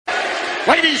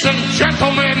Ladies and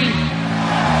gentlemen,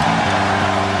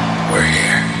 we're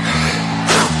here.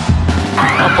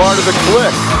 I'm part of the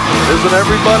clique, isn't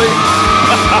everybody?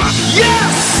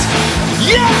 Yes!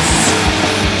 Yes!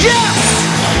 Yes!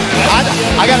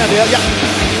 I got an idea, yeah.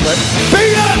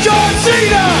 Beat up John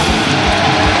Cena!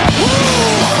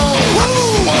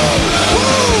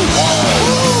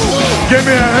 Give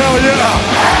me a hell yeah!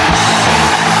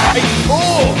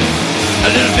 Oh, a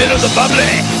little bit of the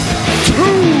bubbly.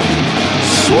 Too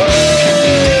sweet!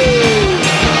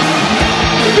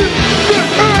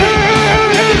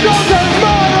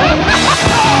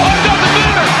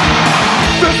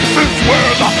 This is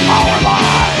where the power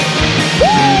lies!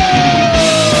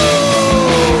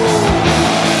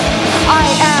 I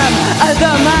am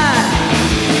the man.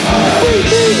 We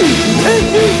need if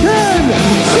we can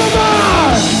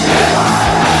survive!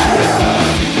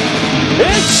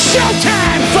 It's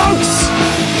showtime, folks!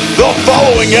 The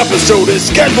following episode is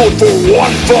scheduled for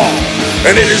one fall,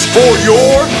 and it is for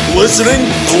your listening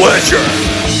pleasure.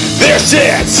 This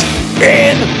is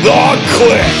In the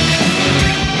Clique.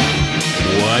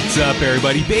 What's up,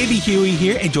 everybody? Baby Huey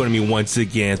here, and joining me once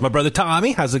again is my brother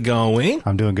Tommy. How's it going?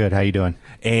 I'm doing good. How you doing?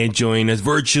 And joining us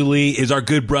virtually is our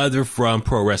good brother from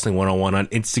Pro Wrestling 101 on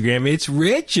Instagram. It's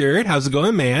Richard. How's it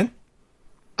going, man?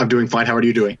 I'm doing fine. How are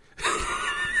you doing?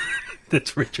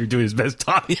 That's Richard doing his best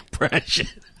Tommy impression.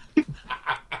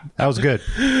 That was good.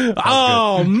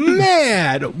 Oh,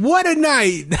 man. What a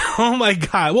night. Oh, my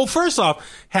God. Well, first off,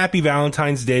 happy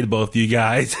Valentine's Day to both of you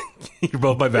guys. You're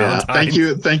both my Valentine.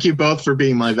 Yeah, thank you both for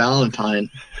being my Valentine.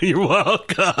 You're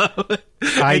welcome.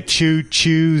 I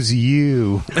choose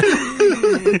you.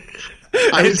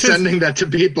 I'm sending that to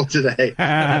people today.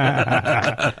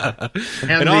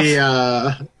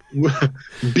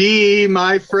 Be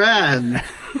my friend.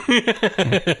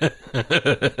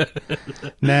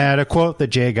 Nah, to quote the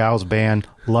Jay Giles band,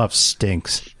 love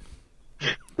stinks.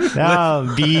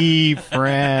 Oh, be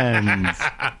friends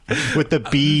with the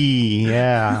B,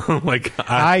 yeah. Oh my God!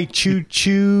 I choose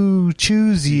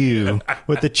you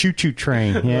with the choo choo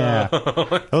train, yeah.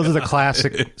 Those are the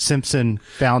classic Simpson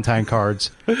Valentine cards.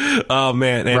 Oh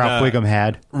man, and, Ralph Wiggum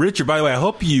had. Richard, by the way, I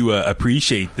hope you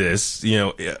appreciate this. You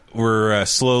know, we're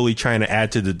slowly trying to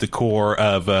add to the decor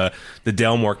of the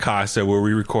Delmore Casa where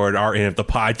we record our end of the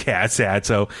podcast at.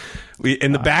 So.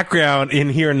 In the background, in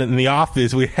here in the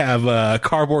office, we have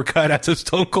cardboard cutouts of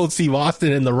Stone Cold Steve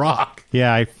Austin and The Rock.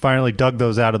 Yeah, I finally dug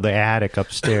those out of the attic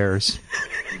upstairs.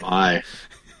 Why?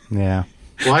 Yeah.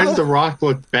 Why does The Rock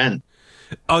look bent?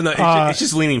 Oh, no, it's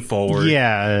just leaning forward.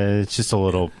 Yeah, it's just a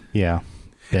little, yeah.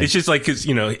 Bent. It's just like, cause,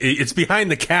 you know, it's behind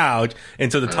the couch,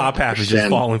 and so the top half is just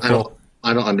falling forward.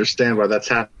 I don't understand why that's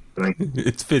happening.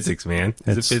 It's physics, man.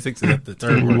 Is it physics? Is that the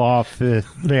term?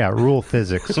 Rule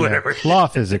physics. Whatever. Yeah. Law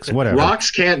physics, whatever. Rocks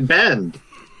can't bend.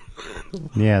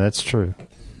 Yeah, that's true.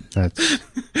 That's.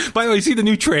 By the way, you see the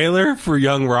new trailer for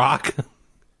Young Rock?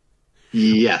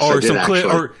 Yes, or I did, some actually.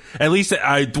 or at least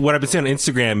what I've been seeing on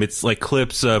Instagram, it's like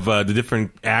clips of the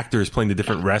different actors playing the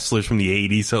different wrestlers from the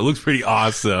 80s, so it looks pretty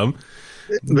awesome.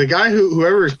 The guy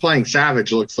whoever is playing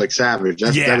Savage looks like Savage.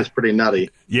 That is pretty nutty.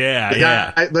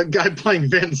 Yeah, The guy playing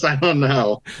Vince, I don't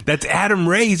know. That's Adam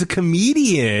Ray. He's a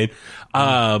comedian.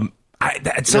 Look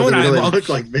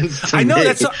like Vince to I know me.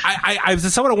 that's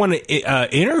someone I want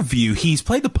to interview. He's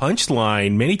played the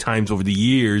Punchline many times over the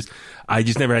years. I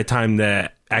just never had time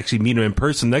to actually meet him in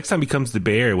person. Next time he comes to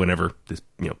Bay Area, whenever this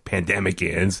pandemic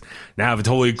ends, now I have a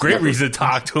totally great reason to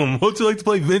talk to him. What's it like to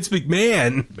play Vince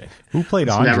McMahon? Who played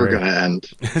It's Andre? never going to end.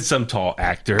 Some tall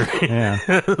actor. Yeah.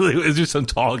 Is there some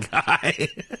tall guy?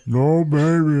 No,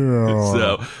 baby.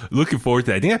 So looking forward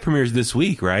to that. I think that premieres this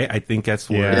week, right? I think that's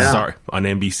where it starts on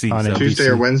NBC. On so. NBC. Tuesday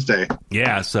or Wednesday.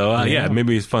 Yeah, so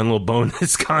maybe it's fun little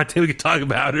bonus content we could talk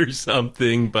about or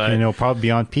something. But And it'll probably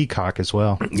be on Peacock as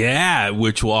well. yeah,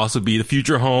 which will also be the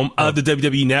future home of the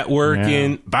WWE Network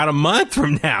in about a month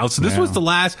from now. So this was the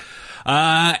last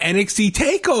NXT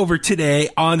takeover today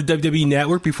on the WWE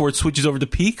Network before it switches over to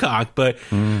Peacock. But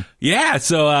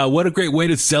so what a great way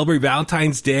to celebrate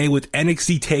Valentine's Day with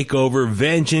NXT takeover,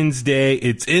 Vengeance Day.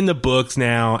 It's in the books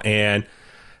now, and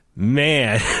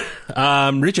man,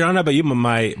 Richard, I don't know about you, but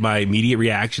my immediate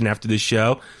reaction after this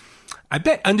show, I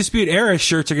bet Undisputed Era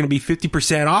shirts are going to be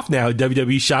 50% off now at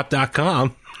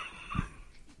WWEshop.com.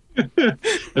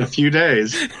 A few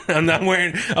days. I'm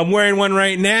wearing one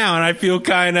right now, and I feel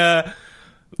kind of,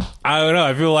 I don't know,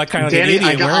 I feel like kind of like an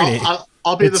idiot wearing it.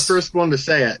 I'll be the first one to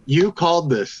say it. You called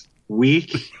this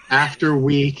week after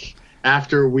week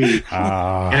after week,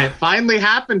 and it finally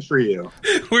happened for you.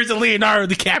 Where's the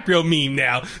Leonardo DiCaprio meme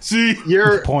now? See,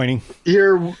 You're pointing.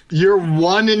 You're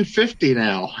 1 in 50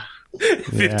 now.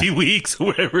 50 weeks,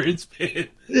 whatever it's been.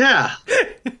 Yeah.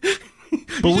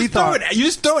 But we thought you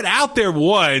just throw it out there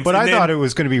once. But I thought it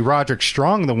was going to be Roderick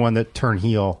Strong, the one that turned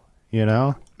heel, you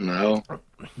know? No.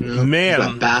 Man.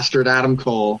 That bastard Adam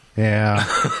Cole. Yeah.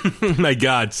 My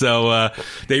God. So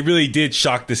they really did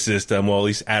shock the system. Well, at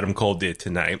least Adam Cole did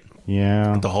tonight.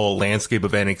 Yeah. The whole landscape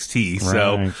of NXT.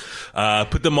 Right. So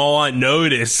put them all on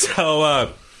notice.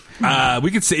 So we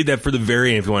could save that for the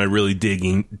very end if you want to really dig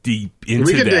deep into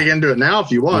We can that. dig into it now if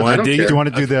you want. I don't care. Do you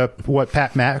want to do what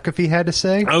Pat McAfee had to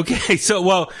say? Okay,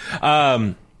 so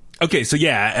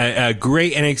a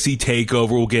great NXT takeover.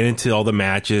 We'll get into all the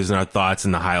matches and our thoughts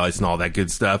and the highlights and all that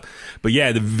good stuff. But yeah,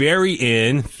 at the very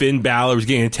end, Finn Balor was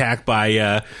getting attacked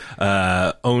by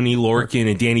Oni Lorcan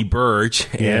and Danny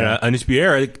Burch and Undisputed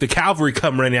Era. The Cavalry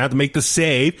come running out to make the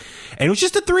save, and it was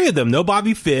just the three of them, no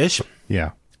Bobby Fish.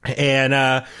 Yeah.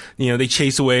 And, they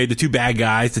chase away the two bad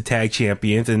guys, the tag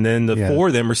champions, and then the four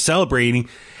of them are celebrating.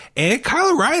 And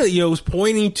Kyle O'Reilly, was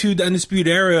pointing to the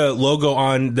Undisputed Era logo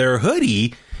on their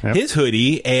hoodie, his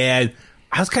hoodie. And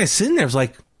I was kind of sitting there. I was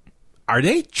like, are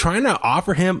they trying to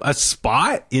offer him a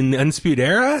spot in the Undisputed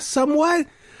Era somewhat?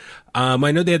 I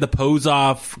know they had the pose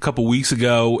off a couple weeks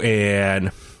ago,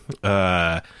 and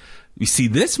we see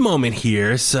this moment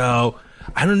here. So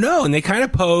I don't know. And they kind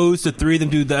of posed. The three of them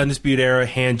do the Undisputed Era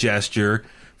hand gesture.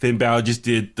 Finn Balor just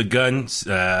did the guns,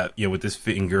 with his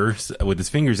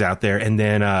fingers out there. And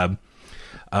then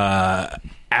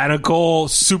Adam Cole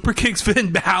super kicks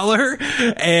Finn Balor,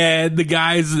 and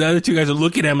the other two guys are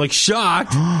looking at him like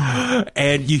shocked.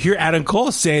 And you hear Adam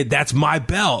Cole say, "That's my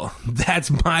belt.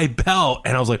 That's my belt."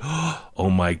 And I was like,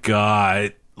 "Oh my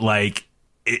God!" Like,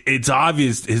 it's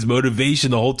obvious his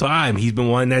motivation the whole time. He's been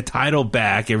wanting that title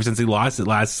back ever since he lost it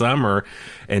last summer.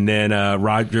 And then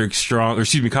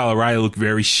Kyle O'Reilly looked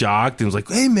very shocked and was like,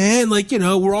 "Hey man,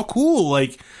 we're all cool."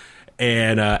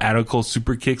 And Adam Cole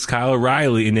super kicks Kyle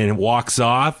O'Reilly and then walks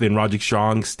off, and Roderick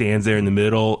Strong stands there in the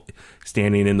middle,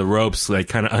 standing in the ropes,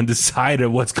 kind of undecided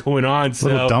what's going on. A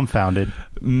little dumbfounded.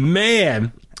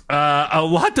 Man, a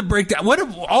lot to break down. What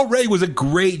already was a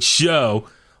great show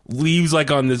leaves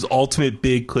on this ultimate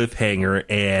big cliffhanger,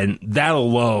 and that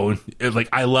alone,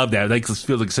 I love that. It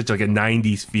feels like such a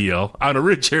 90s feel. I don't know,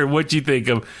 Richard, what do you think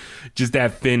of just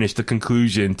that finish, the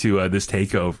conclusion to this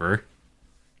takeover?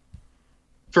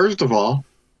 First of all,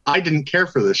 I didn't care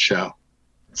for this show.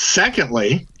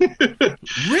 Secondly,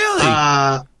 really?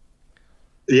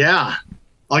 Yeah,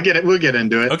 We'll get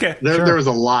into it. Okay, there was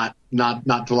a lot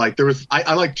not to like.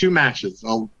 I like two matches.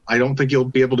 I don't think you'll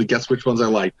be able to guess which ones I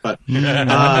like, but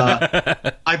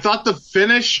I thought the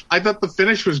finish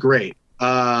was great.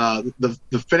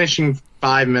 The finishing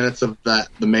 5 minutes of the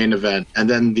main event, and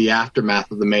then the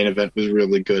aftermath of the main event was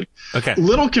really good. Okay. A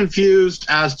little confused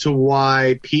as to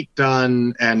why Pete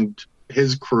Dunne and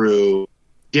his crew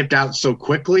dipped out so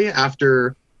quickly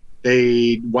after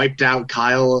they wiped out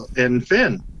Kyle and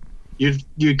Finn.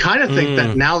 You kind of think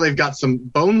that now they've got some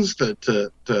bones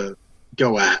to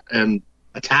go at and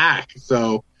attack.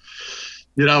 So,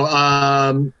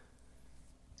 I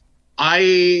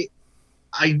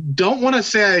don't want to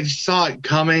say I saw it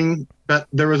coming, but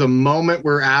there was a moment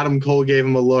where Adam Cole gave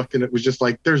him a look, and it was just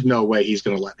like, there's no way he's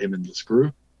going to let him in this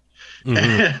group.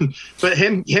 Mm-hmm. But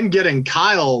him getting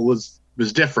Kyle was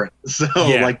different. So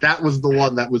that was the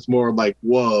one that was more like,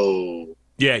 whoa.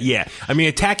 Yeah. I mean,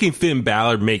 attacking Finn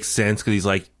Balor makes sense because he's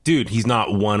like, dude, he's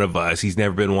not one of us. He's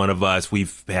never been one of us.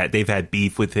 They've had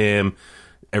beef with him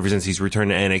ever since he's returned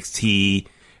to NXT,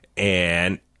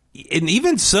 and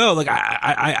even so,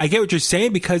 I get what you're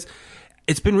saying, because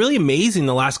it's been really amazing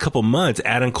the last couple months.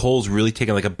 Adam Cole's really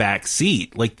taken a back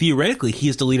seat. Theoretically, he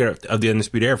is the leader of the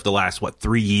Undisputed Era for the last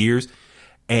 3 years,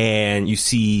 and you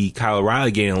see Kyle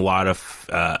O'Reilly getting a lot of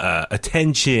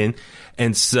attention,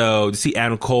 and so to see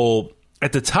Adam Cole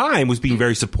at the time was being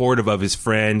very supportive of his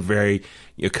friend, very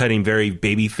cutting very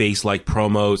babyface like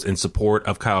promos in support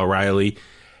of Kyle O'Reilly.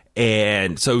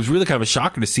 And so it was really kind of a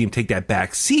shocker to see him take that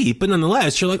back seat. But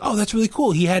nonetheless, you're like, oh, that's really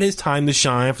cool. He had his time to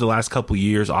shine for the last couple of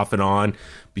years off and on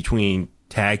between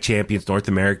tag champions, North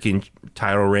American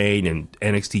title reign, and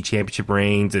NXT championship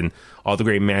reigns, and all the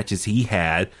great matches he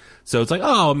had. So it's like,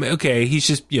 oh, okay, he's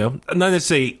just, not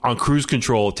necessarily on cruise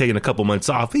control, taking a couple months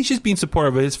off. He's just being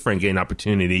supportive of his friend getting an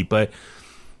opportunity. But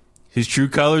his true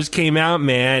colors came out,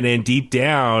 man. And deep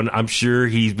down, I'm sure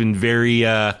he's been very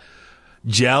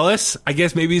jealous, I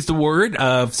guess maybe is the word,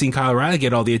 of seeing Kyle O'Reilly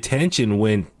get all the attention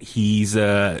when he's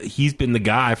been the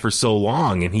guy for so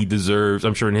long, and he deserves,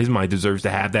 I'm sure in his mind, deserves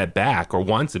to have that back, or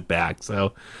wants it back.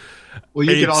 So, well,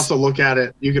 you could also look at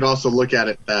it. You could also look at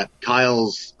it that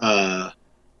Kyle's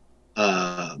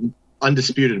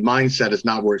undisputed mindset is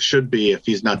not where it should be if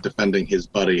he's not defending his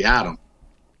buddy Adam.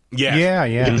 Yeah.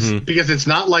 Because it's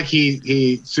not like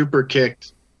he super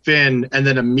kicked Finn and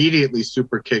then immediately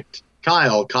super kicked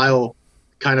Kyle. Kyle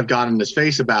kind of got in his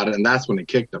face about it, and that's when he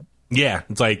kicked him. Yeah,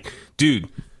 it's like, dude,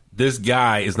 this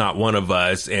guy is not one of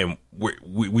us, and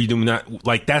we do not,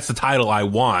 like, that's the title I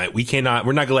want. We're not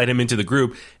going to let him into the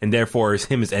group, and therefore, as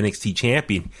him as NXT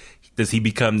champion, does he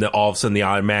become all of a sudden the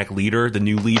automatic leader, the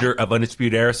new leader of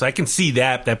Undisputed Era? So I can see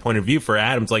that point of view for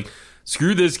Adams. Like,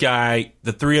 screw this guy.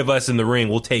 The three of us in the ring,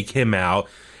 we'll take him out.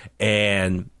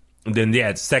 And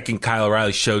then, second, Kyle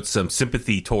O'Reilly showed some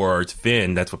sympathy towards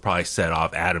Finn. That's what probably set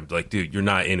off Adam. Like, dude, you're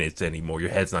not in it anymore. Your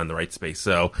head's not in the right space.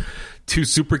 So 2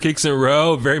 super kicks in a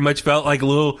row. Very much felt like a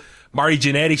little Marty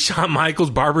Jannetty, Shawn Michaels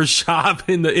barber shop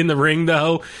in the ring,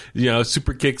 though.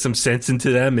 Super kick some sense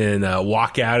into them and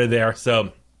walk out of there.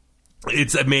 So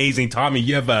it's amazing. Tommy,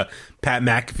 you have a Pat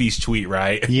McAfee's tweet,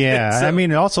 right? Yeah. So, I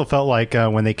mean, it also felt like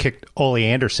when they kicked Ole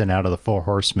Anderson out of the Four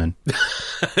Horsemen.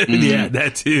 Yeah,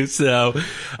 that too. So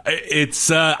it's,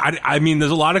 I mean,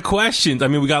 there's a lot of questions. I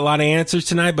mean, we got a lot of answers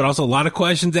tonight, but also a lot of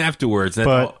questions afterwards.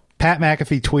 But Pat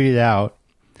McAfee tweeted out,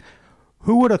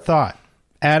 "Who would have thought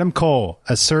Adam Cole,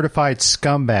 a certified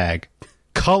scumbag,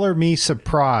 color me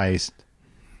surprised."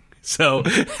 So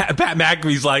Pat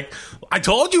McAfee's like, I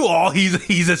told you all he's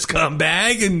a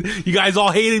scumbag, and you guys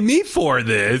all hated me for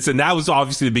this. And that was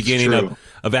obviously the beginning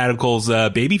of Adam Cole's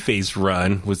babyface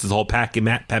run, was this whole Pat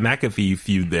McAfee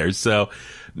feud there. So,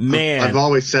 man. I've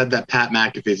always said that Pat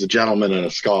McAfee's a gentleman and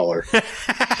a scholar.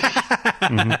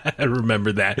 I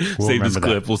remember that. Save this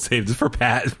clip. We'll save this for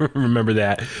Pat. Remember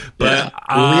that. But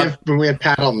when we had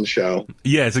Pat on the show.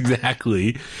 Yes,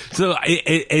 exactly. So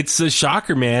it's a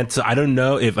shocker, man. So I don't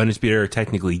know if Undisputed Era are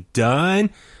technically done,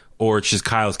 or it's just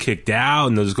Kyle's kicked out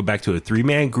and they'll just go back to a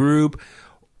 3-man group,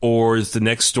 or is the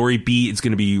next story beat, it's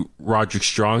going to be Roderick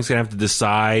Strong's going to have to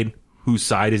decide whose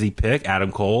side does he pick,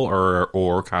 Adam Cole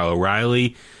or Kyle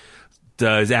O'Reilly.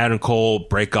 Does Adam Cole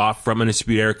break off from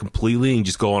Undisputed Era completely and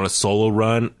just go on a solo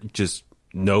run, just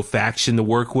no faction to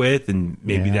work with, and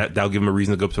maybe that'll give him a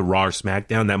reason to go up to Raw or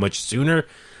SmackDown that much sooner?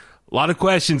 A lot of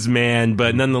questions, man,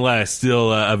 but nonetheless,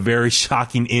 still a very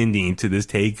shocking ending to this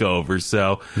takeover.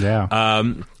 So,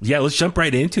 let's jump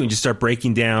right into it and just start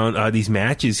breaking down these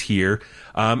matches here.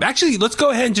 Actually, let's go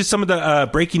ahead and just some of the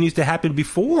breaking news that happened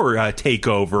before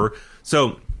takeover.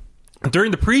 So,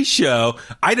 during the pre-show,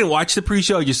 I didn't watch the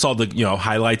pre-show. I just saw the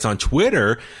highlights on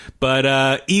Twitter.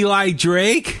 But Eli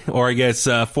Drake, or I guess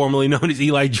formerly known as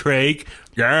Eli Drake,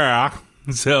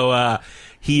 So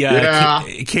he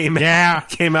came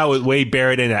out with Wade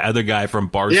Barrett and that other guy from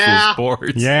Barstool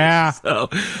Sports. Yeah. So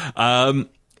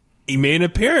he made an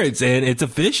appearance, and it's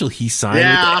official. He signed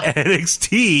with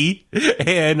NXT,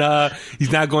 and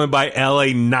he's now going by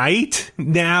LA Knight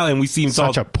now. And we see him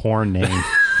such a porn name.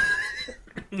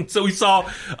 So we saw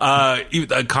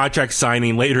a contract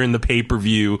signing later in the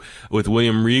pay-per-view with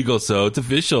William Regal. So it's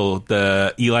official.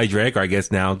 The Eli Drake, or I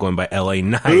guess now going by LA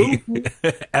Knight.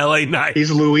 LA Knight.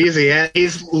 He's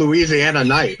Louisiana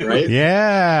Knight, right?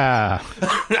 Yeah.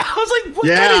 I was like, what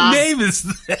kind of name is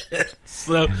this?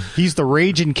 So, he's the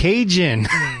Raging Cajun.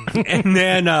 And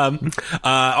then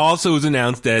also it was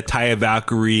announced that Taya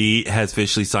Valkyrie has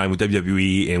officially signed with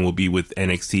WWE and will be with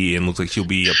NXT, and looks like she'll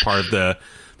be a part of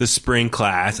the spring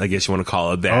class, I guess you want to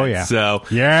call it that. Oh, yeah. So,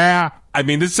 I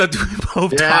mean, this is something we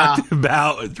both talked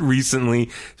about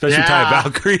recently, especially Taya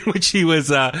Valkyrie, when she was,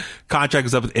 contract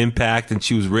was up with Impact and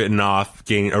she was written off,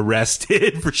 getting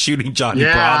arrested for shooting Johnny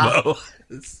Bravo.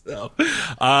 So,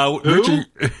 Richard,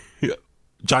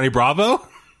 Johnny Bravo?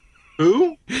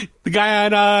 Who? The guy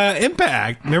on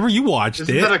Impact. Remember, you watched it.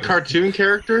 Isn't that a cartoon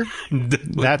character?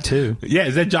 That too. Yeah,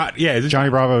 is that John? Yeah, Johnny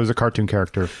Bravo is a cartoon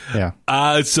character. Yeah.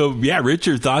 So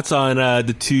Richard, thoughts on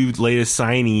the 2 latest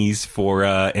signees for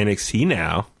NXT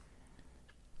now?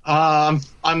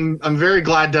 I'm very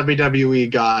glad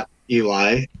WWE got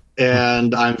Eli,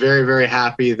 and I'm very, very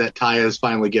happy that Taya is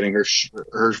finally getting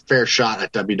her fair shot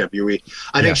at WWE.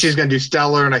 I think she's going to do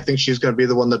stellar, and I think she's going to be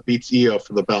the one that beats Io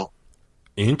for the belt.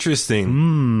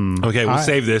 Interesting. Okay, we'll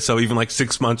save this. So even like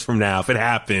 6 months from now, if it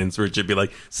happens, Richard be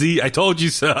like, "See, I told you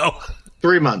so."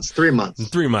 3 months. 3 months.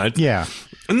 3 months. Yeah.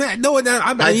 And I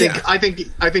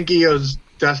think Io's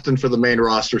destined for the main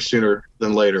roster sooner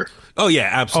than later. Oh yeah,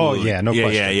 absolutely. Oh yeah, no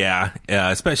question. Yeah.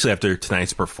 Especially after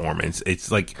tonight's performance,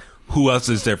 it's like, who else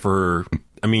is there for?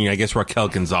 I mean, I guess Raquel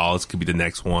Gonzalez could be the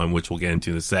next one, which we'll get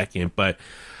into in a second. But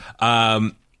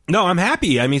no, I'm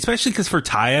happy. I mean, especially because for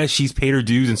Taya, she's paid her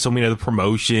dues in so many other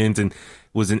promotions, and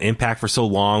was in Impact for so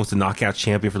long, was the Knockout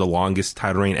champion for the longest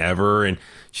title reign ever, and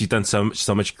she's done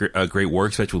so much great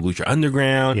work, especially with Lucha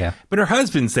Underground. Yeah. But her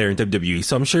husband's there in WWE,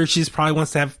 so I'm sure she's probably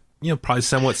wants to have, probably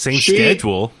somewhat same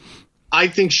schedule. I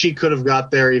think she could have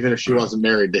got there even if she wasn't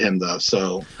married to him, though.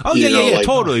 So,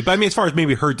 totally. But I mean, as far as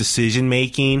maybe her decision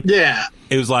making,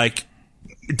 it was like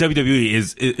WWE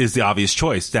is the obvious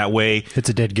choice. That way, it's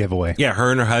a dead giveaway. Yeah, her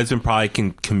and her husband probably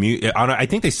can commute. I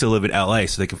think they still live in LA,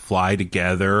 so they can fly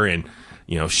together and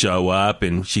show up.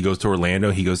 And she goes to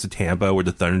Orlando, he goes to Tampa, where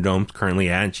the Thunderdome's currently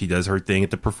at, and she does her thing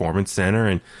at the Performance Center,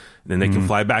 and then they can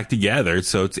fly back together.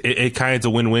 So it kind of is a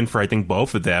win-win for I think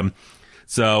both of them.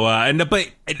 So, but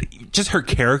just her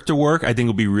character work, I think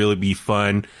will really be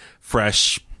fun,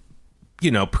 fresh,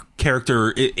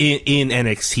 character in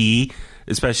NXT,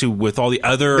 especially with all the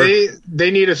other.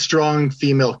 They need a strong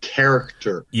female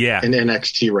character in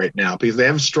NXT right now, because they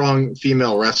have strong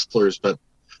female wrestlers, but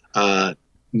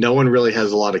no one really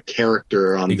has a lot of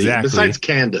character on besides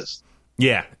Candice.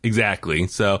 Yeah, exactly.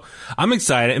 So I'm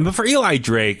excited. But for Eli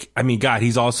Drake, I mean, God,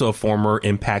 he's also a former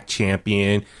Impact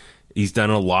champion. He's done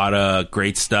a lot of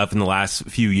great stuff in the last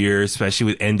few years, especially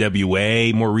with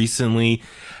NWA more recently.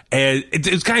 And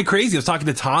it was kind of crazy. I was talking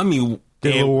to Tommy.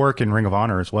 Did a little work in Ring of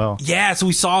Honor as well. Yeah, so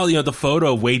we saw the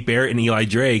photo of Wade Barrett and Eli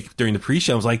Drake during the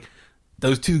pre-show. I was like,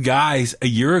 those two guys a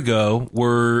year ago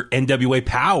were NWA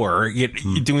Power,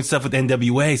 doing stuff with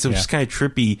NWA. So it's just kind of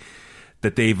trippy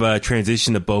that they've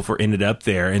transitioned to both or ended up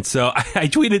there. And so I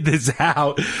tweeted this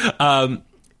out.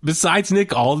 Besides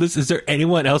Nick Aldis, is there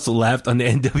anyone else left on the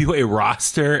NWA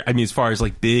roster? I mean, as far as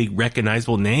like big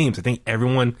recognizable names, I think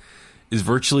everyone is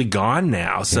virtually gone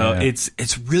now. So it's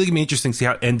really gonna be interesting to see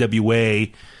how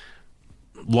NWA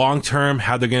long term,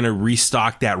 how they're gonna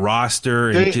restock that roster.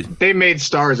 And they made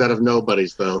stars out of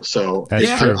nobodies, though. So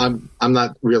that's true. I'm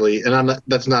not really, and I'm not.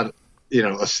 That's not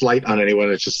a slight on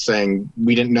anyone. It's just saying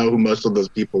we didn't know who most of those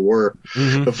people were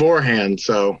beforehand.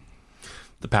 So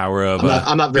the power of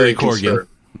I'm not very concerned.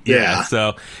 Yeah,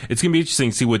 so it's gonna be interesting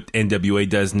to see what NWA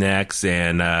does next,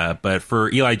 and but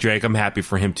for Eli Drake, I'm happy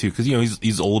for him too, because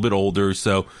he's a little bit older,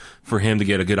 so for him to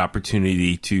get a good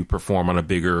opportunity to perform on a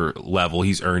bigger level,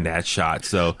 he's earned that shot.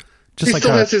 So he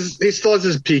still has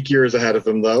his peak years ahead of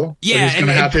him, though. Yeah, he's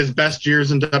gonna have his best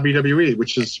years in WWE,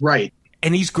 which is right.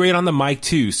 And he's great on the mic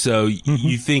too. So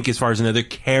you think, as far as another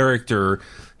character,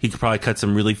 he could probably cut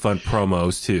some really fun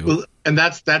promos too. Well, and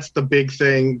that's the big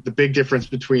thing, the big difference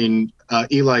between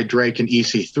Eli Drake and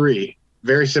EC3.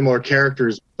 Very similar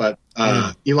characters, but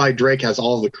Eli Drake has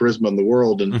all the charisma in the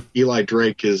world, and Eli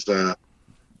Drake is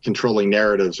controlling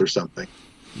narratives or something.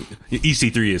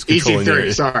 EC3 is controlling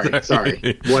EC3,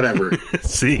 sorry. Whatever.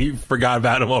 See, forgot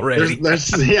about him already. They're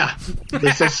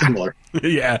so similar.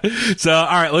 Yeah. So,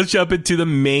 all right, let's jump into the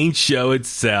main show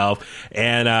itself.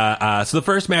 And so the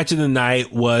first match of the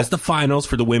night was the finals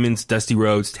for the Women's Dusty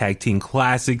Rhodes Tag Team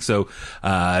Classic. So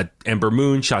Ember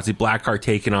Moon, Shotzi Blackheart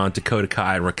taking on Dakota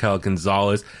Kai and Raquel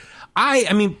Gonzalez.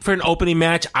 I mean, for an opening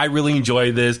match, I really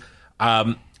enjoyed this.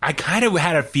 I kind of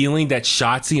had a feeling that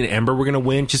Shotzi and Ember were going to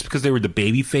win just because they were the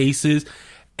baby faces,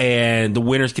 and the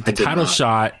winners get the title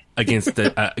shot against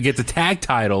the tag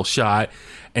title shot.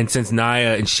 And since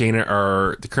Nia and Shayna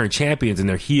are the current champions and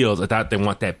they're heels, I thought they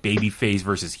want that baby face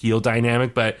versus heel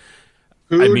dynamic. But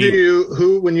when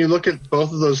you look at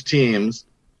both of those teams,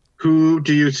 who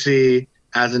do you see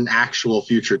as an actual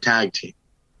future tag team?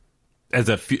 As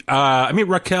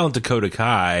Raquel and Dakota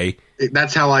Kai.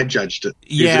 That's how I judged it.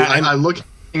 Yeah, I looked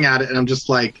at it and I'm just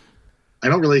like, I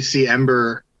don't really see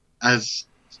Ember as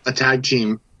a tag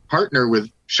team partner with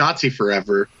Shotzi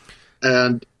forever.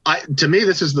 And to me,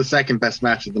 this is the second best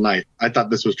match of the night. I thought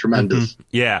this was tremendous.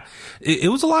 Yeah,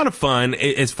 it was a lot of fun.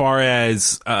 As far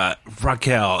as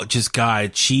Raquel, just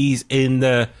God, she's in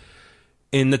the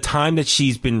time that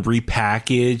she's been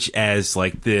repackaged as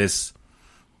like this,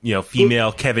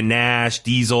 female Kevin Nash,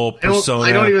 Diesel persona.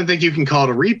 I don't even think you can call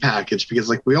it a repackage, because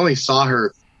like we only saw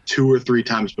her 2 or 3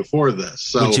 times before this.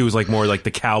 So when she was like more like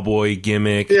the cowboy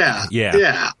gimmick.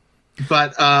 Yeah.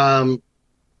 But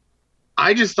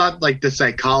I just thought like the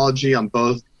psychology on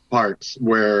both parts,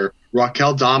 where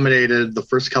Raquel dominated the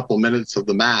first couple minutes of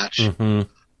the match, and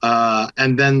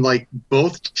then like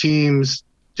both teams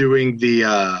doing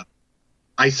the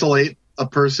isolate a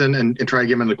person and try to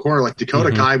get him in the corner. Like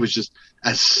Dakota Kai was just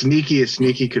as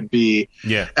sneaky could be.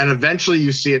 Yeah. And eventually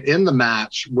you see it in the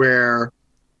match where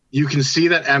you can see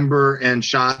that Ember and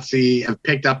Shotzi have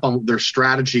picked up on their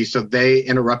strategy, so they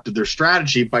interrupted their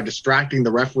strategy by distracting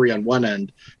the referee on one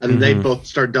end, and then they both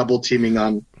start double teaming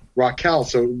on Raquel.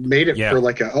 So it made it for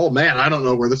like oh man, I don't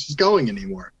know where this is going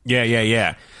anymore.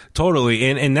 Yeah. Totally.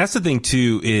 And that's the thing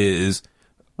too, is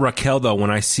Raquel, though,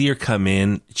 when I see her come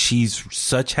in,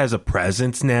 has a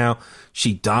presence now.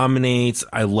 She dominates.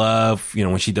 I love,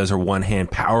 when she does her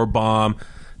one-hand power bomb.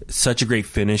 Such a great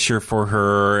finisher for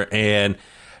her. And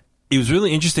it was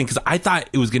really interesting because I thought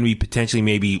it was going to be potentially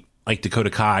maybe like Dakota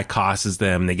Kai costs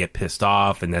them and they get pissed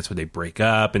off and that's where they break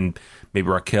up. And maybe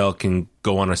Raquel can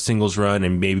go on a singles run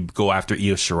and maybe go after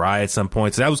Io Shirai at some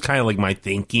point. So that was kind of like my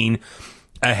thinking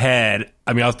ahead.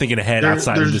 I mean, I was thinking ahead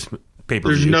outside of this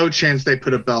pay-per-view. There's no chance they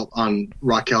put a belt on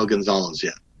Raquel Gonzalez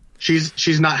yet.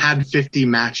 She's not had 50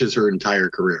 matches her entire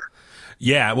career.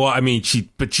 Yeah, well, I mean,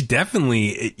 she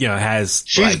definitely, has.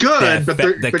 She's good,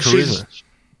 but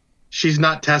she's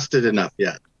not tested enough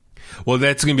yet. Well,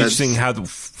 that's going to be interesting how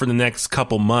for the next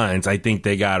couple months, I think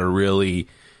they got to really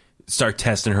start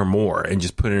testing her more and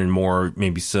just put her in more,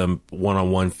 maybe some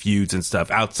one-on-one feuds and stuff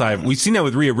outside. We've seen that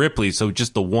with Rhea Ripley, so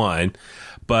just the one.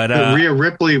 But Rhea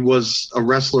Ripley was a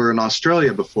wrestler in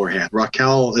Australia beforehand.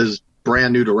 Raquel is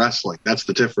brand new to wrestling. That's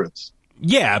the difference.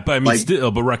 Yeah, but I mean,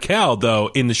 but Raquel, though,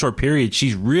 in the short period,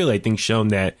 she's really, I think, shown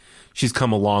that she's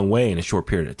come a long way in a short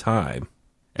period of time.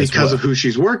 Because of who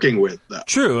she's working with, though.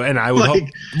 True, and I would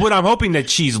but I'm hoping that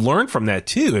she's learned from that,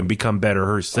 too, and become better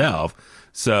herself.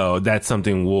 So that's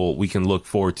something we can look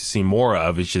forward to see more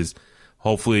of. It's just,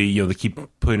 hopefully, they keep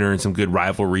putting her in some good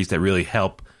rivalries that really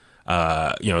help,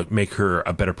 make her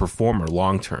a better performer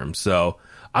long term. So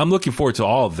I'm looking forward to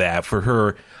all of that for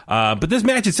her. But this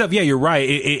match itself, yeah, you're right.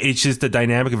 It's just the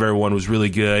dynamic of everyone was really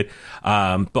good.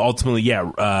 But ultimately,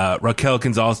 yeah, Raquel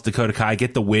Gonzalez, Dakota Kai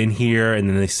get the win here, and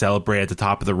then they celebrate at the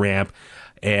top of the ramp.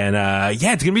 And it's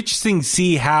going to be interesting to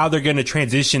see how they're going to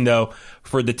transition, though,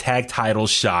 for the tag title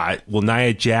shot. Will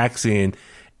Nia Jackson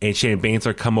and Shayna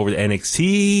Baszler come over to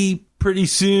NXT pretty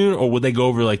soon, or will they go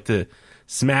over like the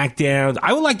SmackDown?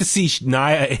 I would like to see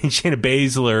Nia and Shayna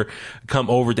Baszler come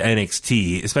over to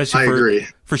NXT, especially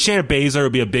for Shayna Baszler. It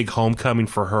would be a big homecoming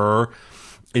for her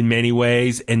in many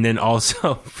ways, and then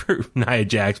also for Nia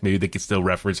Jax, maybe they could still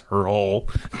reference her whole.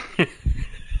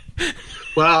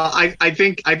 Well, I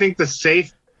think the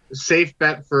safe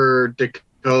bet for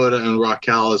Dakota and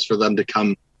Raquel is for them to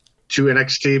come to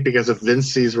NXT, because if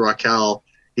Vince sees Raquel,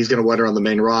 he's going to want her on the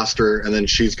main roster, and then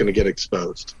she's going to get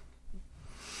exposed.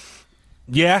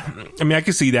 Yeah, I mean, I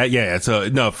can see that. Yeah, so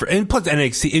no, and plus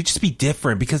NXT, it'd just be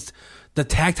different because the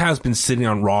tag title's been sitting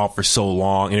on Raw for so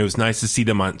long, and it was nice to see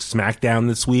them on SmackDown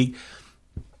this week,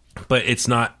 but it's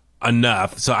not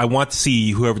enough. So I want to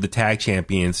see whoever the tag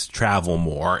champions travel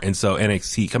more, and so coming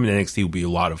to NXT will be a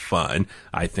lot of fun,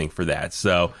 I think, for that.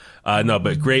 So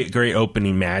but great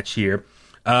opening match here.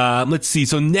 Let's see.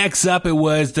 So next up, it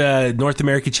was the North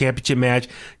American Championship match.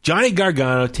 Johnny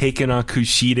Gargano taking on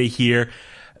Kushida here.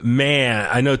 Man,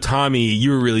 I know, Tommy, you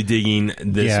were really digging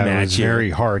this match. Yeah, it was very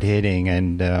hard hitting,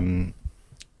 and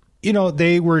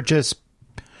they were just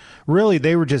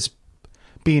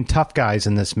being tough guys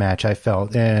in this match, I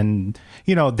felt. And,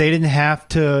 they didn't have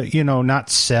to,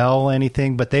 not sell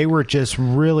anything, but they were just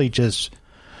really just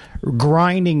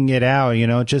grinding it out,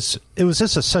 it was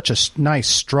just such a nice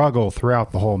struggle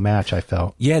throughout the whole match, I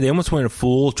felt. Yeah, they almost went a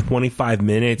full 25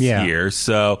 minutes here.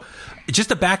 So just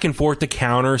the back and forth, the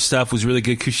counter stuff was really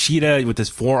good. Kushida with his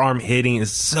forearm hitting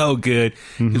is so good.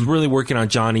 Mm-hmm. He's really working on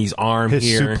Johnny's arm his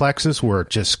here. His suplexes were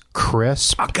just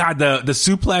crisp. Oh, God, the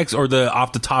suplex or the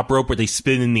off the top rope where they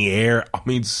spin in the air. I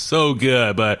mean, so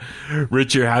good. But,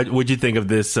 Richard, what'd you think of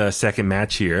this second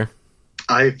match here?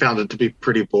 I found it to be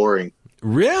pretty boring.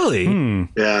 Really?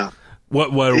 Yeah.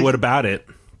 What about it?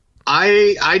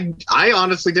 I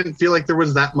honestly didn't feel like there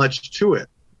was that much to it.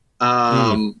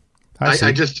 I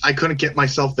couldn't get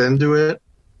myself into it.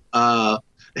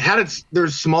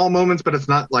 There's small moments, but it's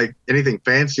not like anything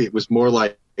fancy. It was more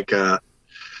like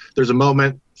there's a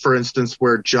moment, for instance,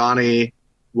 where Johnny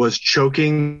was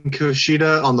choking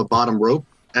Kushida on the bottom rope,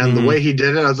 and the way he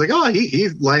did it, I was like, oh,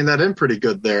 he's laying that in pretty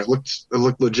good there. It looked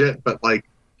legit, but like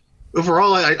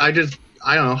overall, I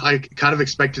don't know. I kind of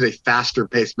expected a faster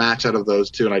paced match out of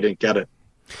those two, and I didn't get it.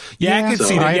 Yeah, I can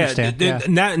see that. I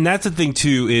understand. And that's the thing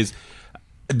too, is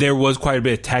there was quite a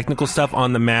bit of technical stuff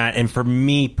on the mat, and for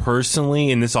me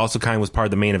personally, and this also kind of was part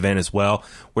of the main event as well,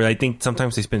 where I think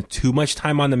sometimes they spend too much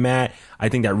time on the mat. I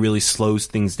think that really slows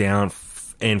things down.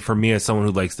 And for me, as someone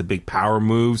who likes the big power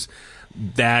moves,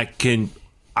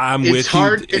 it's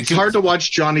hard to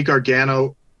watch Johnny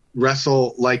Gargano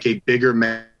wrestle like a bigger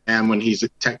man when he's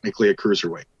technically a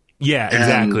cruiserweight. Yeah,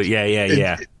 exactly.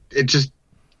 Yeah.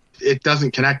 It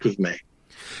doesn't connect with me.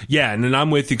 Yeah, and then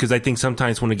I'm with you because I think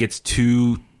sometimes when it gets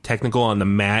too technical on the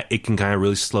mat, it can kind of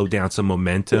really slow down some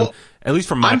momentum, at least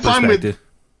from my perspective.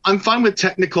 I'm fine with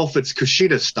technical if it's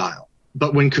Kushida's style,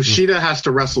 but when Kushida has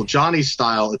to wrestle Johnny's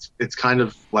style, it's kind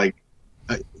of like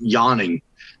yawning.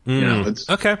 You know, it's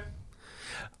okay.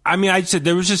 I mean, I said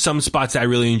there was just some spots that I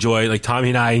really enjoyed. Like Tommy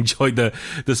and I enjoyed the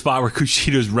spot where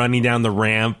Kushida's running down the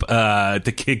ramp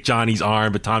to kick Johnny's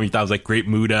arm, but Tommy thought it was like Great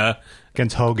Muta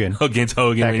against Hogan.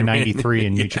 Back in '93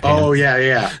 in New Japan. Oh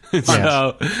yeah.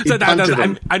 So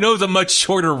I know it was a much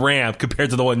shorter ramp compared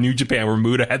to the one in New Japan where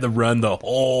Muta had to run the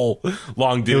whole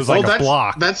long distance. It was like a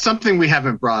block. That's something we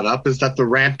haven't brought up, is that the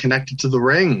ramp connected to the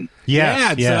ring.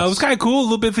 Yes. So it was kind of cool, a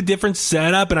little bit of a different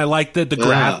setup, and I liked the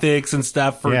graphics and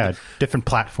stuff. Different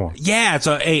platform. Yeah,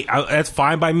 so hey, that's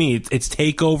fine by me. It's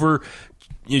TakeOver.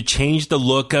 You change the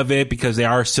look of it because they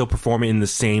are still performing in the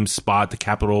same spot, the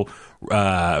Capitol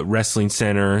Wrestling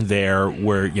Center there,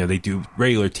 where they do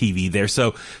regular TV there.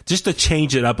 So just to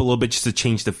change it up a little bit, just to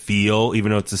change the feel,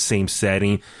 even though it's the same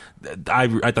setting.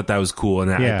 I thought that was cool,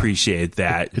 and I appreciate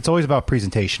that. It's always about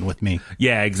presentation with me.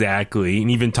 Yeah, exactly.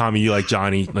 And even Tommy, you like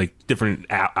Johnny, like different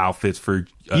outfits for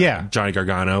Johnny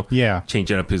Gargano. Yeah.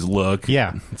 Changing up his look.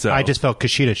 Yeah. So I just felt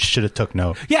Kushida should have took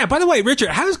note. Yeah, by the way, Richard,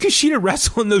 how does Kushida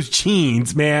wrestle in those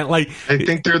jeans, man? Like, I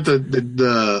think they're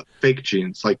the fake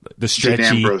jeans, like the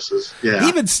stretchy Ambroses. Yeah.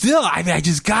 Even still, I mean, I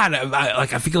just got I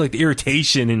feel like the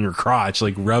irritation in your crotch,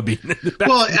 like rubbing.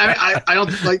 Well, I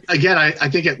don't like. Again, I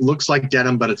think it looks like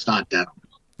denim, but it's not denim.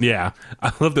 Yeah,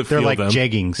 I love the feel. They're like them.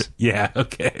 jeggings. Yeah,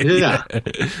 okay. Yeah.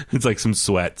 It's like some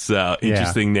sweat. So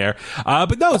interesting there.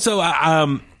 But no, so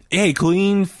hey,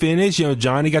 clean finish.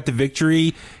 Johnny got the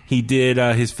victory. He did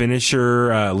his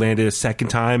finisher, landed a second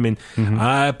time,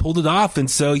 and pulled it off. And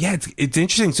so it's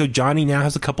interesting. So Johnny now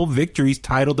has a couple victories,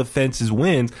 title defenses,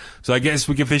 wins. So I guess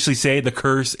we can officially say the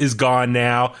curse is gone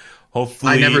now.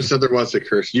 Hopefully, I never said there was a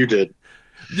curse. You did.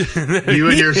 You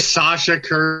and your Sasha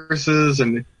curses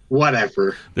and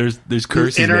whatever. There's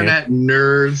curses. Internet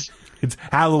nerds. It's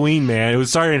Halloween, man. It was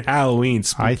starting in Halloween.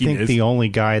 Spookiness. I think the only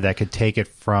guy that could take it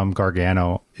from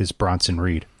Gargano is Bronson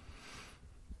Reed.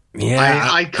 Yeah,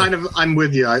 I'm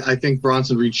with you. I think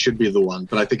Bronson Reed should be the one,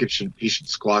 but I think he should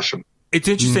squash him. It's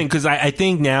interesting because I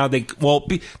think now the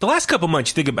last couple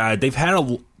months, you think about it, they've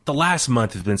had the last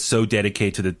month has been so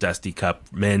dedicated to the Dusty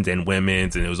Cup, men's and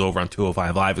women's, and it was over on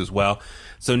 205 Live as well.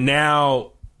 So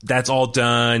now that's all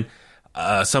done.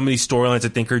 Some of these storylines I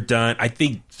think are done. I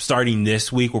think starting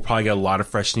this week, we'll probably get a lot of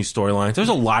fresh new storylines. There's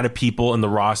a lot of people in the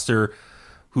roster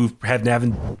who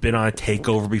haven't been on a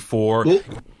takeover before. Well,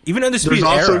 even Undisputed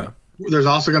Era. There's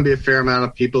also going to be a fair amount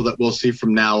of people that we'll see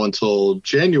from now until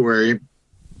January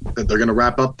that they're going to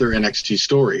wrap up their NXT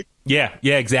story. Yeah,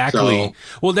 exactly. So,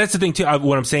 well, that's the thing, too.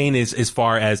 What I'm saying is, as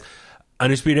far as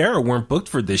Undisputed Era weren't booked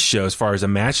for this show as far as a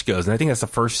match goes, and I think that's the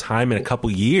first time in a couple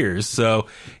years. So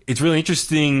it's really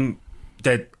interesting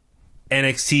that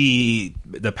NXT,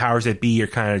 the powers that be, are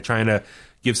kind of trying to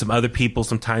give some other people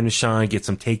some time to shine, get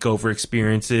some takeover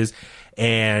experiences.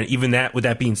 And even that, with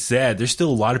that being said, there's still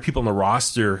a lot of people on the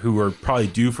roster who are probably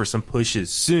due for some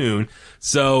pushes soon.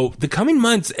 So the coming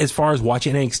months, as far as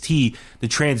watching NXT, the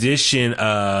transition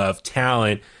of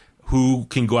talent who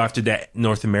can go after that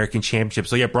North American Championship.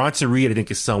 So Bronson Reed, I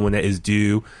think, is someone that is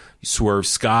due. Swerve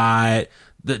Scott,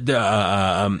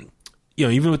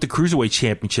 even with the Cruiserweight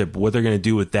Championship, what they're going to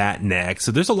do with that next.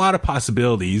 So there's a lot of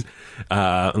possibilities,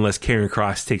 unless Karrion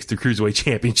Kross takes the Cruiserweight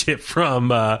Championship from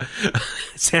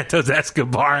Santos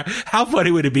Escobar. How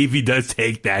funny would it be if he does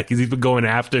take that? Because he's been going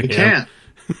after him. He can't.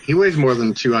 He weighs more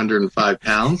than 205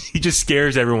 pounds. He just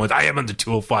scares everyone. I am under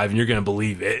 205, and you're going to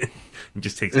believe it. And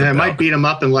just takes. And I might beat him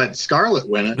up and let Scarlett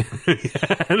win it.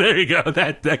 Yeah, there you go.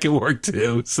 That can work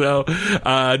too. So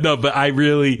no, but I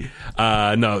really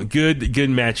good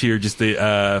match here. Just for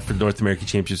the North American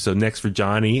Championship. So next for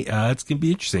Johnny, it's gonna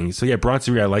be interesting. So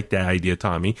Bronson Reed, I like that idea,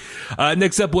 Tommy.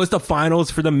 Next up was the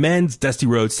finals for the men's Dusty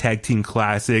Rhodes Tag Team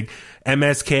Classic.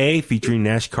 MSK featuring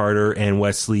Nash Carter and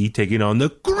Wesley taking on the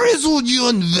grizzled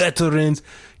young veterans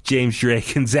James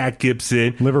Drake and Zach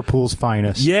Gibson. Liverpool's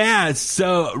finest. Yeah,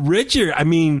 so Richard, I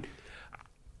mean,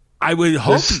 I would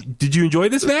hope. Did you enjoy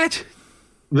this match?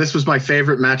 This was my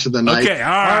favorite match of the night. Okay, all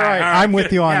right. I'm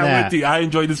with you on that. With you. I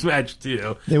enjoyed this match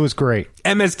too. It was great.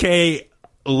 MSK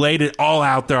laid it all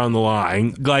out there on the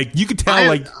line. Like, you could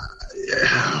tell,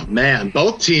 man,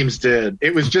 both teams did.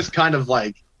 It was just kind of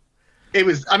like, it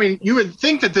was, I mean, you would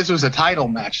think that this was a title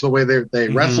match the way they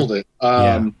wrestled it.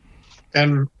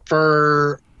 And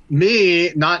for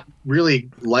me, not really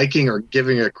liking or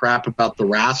giving a crap about the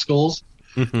Rascals,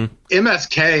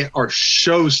 MSK are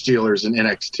show stealers in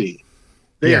NXT.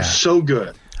 They are so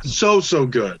good. So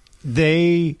good.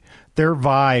 Their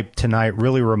vibe tonight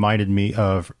really reminded me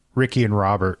of Ricky and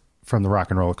Robert from the Rock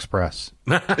and Roll Express.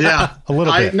 Yeah, A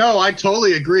little bit. No, I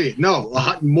totally agree. No,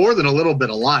 more than a little bit,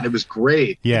 a lot. It was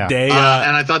great. Yeah. They,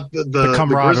 and I thought the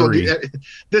camaraderie.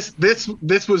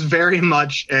 This was very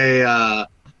much a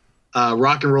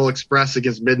Rock and Roll Express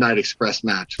against Midnight Express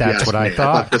match. That's what I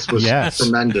thought. This was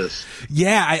tremendous.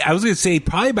 Yeah, I was going to say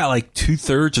probably about like 2/3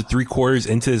 or 3/4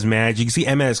 into this match. You can see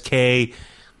MSK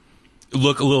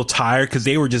look a little tired because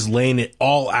they were just laying it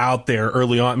all out there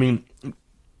early on. I mean,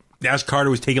 Nash Carter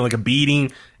was taking like a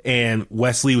beating, and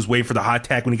Wesley was waiting for the hot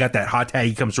tag. When he got that hot tag,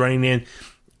 he comes running in,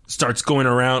 starts going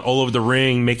around all over the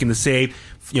ring, making the save.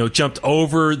 Jumped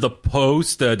over the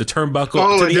post, the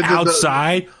turnbuckle to the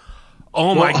outside.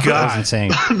 My God! That was insane.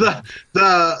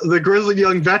 the Grizzled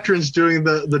Young Veterans doing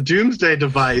the Doomsday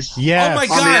device. Yes. Oh my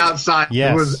God. On the outside,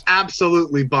 Yes. It was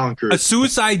absolutely bonkers. A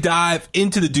suicide dive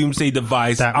into the Doomsday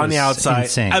device That on the was outside.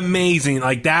 insane. Amazing.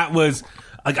 Like that was.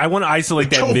 Like I want to isolate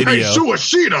that Tope video.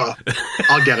 Suicida.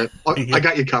 I'll get it. I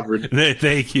got you covered.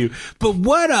 Thank you. But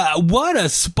what a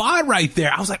spot right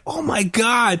there. I was like, oh my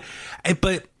God.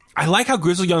 But I like how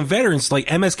Grizzled Young Veterans, like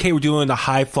MSK, were doing the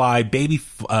high fly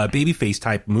babyface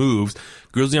type moves.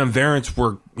 Grizzled Young Veterans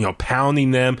were,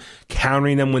 pounding them,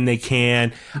 countering them when they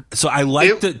can. So I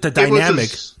like the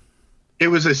dynamic. It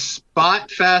was a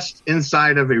spot fest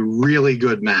inside of a really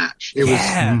good match. It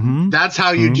was. That's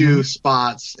how you do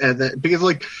spots, because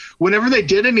like whenever they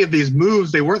did any of these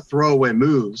moves, they weren't throwaway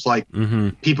moves. Like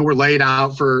people were laid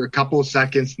out for a couple of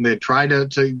seconds and they'd try to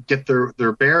get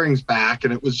their bearings back,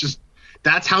 and it was just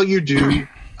that's how you do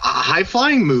high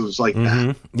flying moves like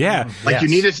that. Yeah, like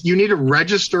you need to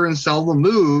register and sell the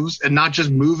moves and not just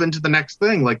move into the next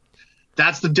thing. Like.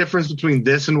 That's the difference between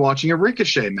this and watching a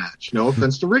Ricochet match. No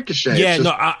offense to Ricochet.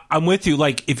 Yeah, I'm with you.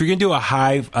 Like, if you're gonna do a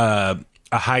high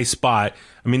spot,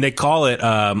 I mean, they call it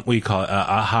what do you call it?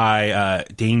 A high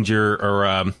danger,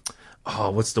 or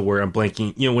what's the word? I'm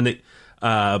blanking. When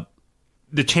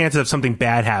the chance of something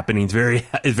bad happening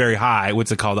is very high.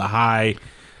 What's it called? A high.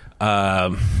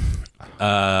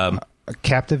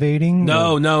 Captivating?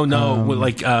 No.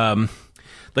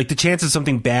 Like the chance of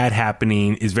something bad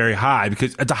happening is very high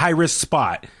because it's a high risk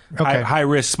spot. Okay. High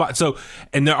risk spot. So,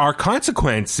 and there are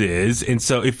consequences. And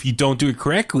so if you don't do it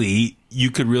correctly, you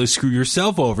could really screw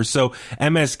yourself over. So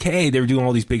MSK, they were doing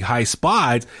all these big high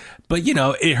spots, but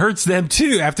it hurts them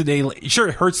too after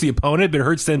it hurts the opponent, but it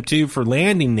hurts them too for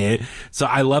landing it. So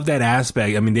I love that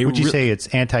aspect. I mean, would you say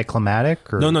it's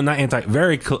anticlimactic? Or? No, not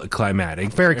very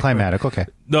climatic. Very climatic. Okay.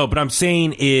 No, but I'm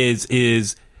saying is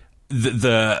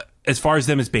the as far as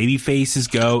them as baby faces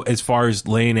go, as far as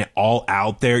laying it all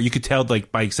out there, you could tell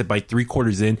like by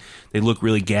 3/4 in, they look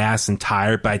really gassed and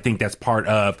tired. But I think that's part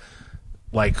of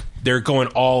like they're going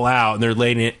all out and they're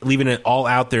leaving it all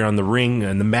out there on the ring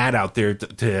and the mat out there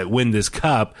to win this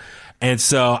cup. And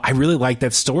so I really like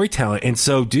that storytelling. And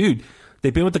so, dude,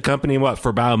 they've been with the company for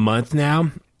about a month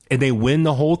now. And they win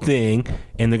the whole thing,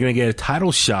 and they're going to get a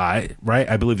title shot, right?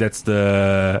 I believe is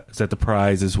that the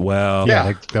prize as well?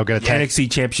 Yeah, they'll get a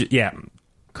NXT championship. Yeah,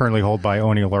 currently held by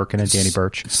Oney Lorcan and Danny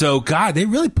Burch. So, God, they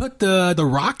really put the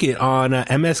rocket on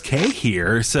MSK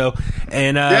here. So,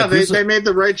 and they made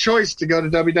the right choice to go to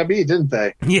WWE, didn't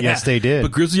they? Yeah. Yes, they did.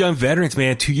 But Grizzled Young Veterans,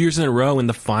 man, 2 years in a row in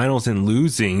the finals and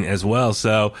losing as well.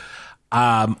 So.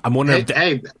 I'm wondering.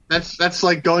 Hey, that's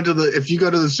like going to if you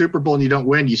go to the Super Bowl and you don't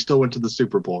win, you still went to the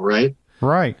Super Bowl, right?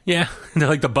 Right. Yeah, they're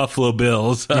like the Buffalo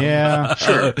Bills.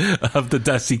 Sure. Of the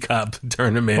Dusty Cup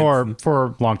tournament, or for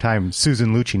a long time,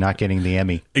 Susan Lucci not getting the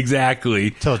Emmy.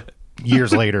 Exactly. Till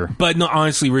years later. But no,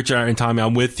 honestly, Richard and Tommy,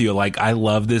 I'm with you. Like, I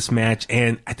love this match,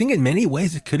 and I think in many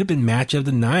ways it could have been match of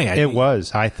the night. It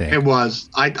was. I think it was.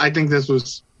 I think this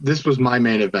was my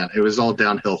main event. It was all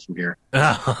downhill from here.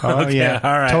 Okay. Yeah.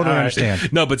 All right. Totally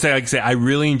understand. No, but like I say, I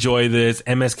really enjoy this.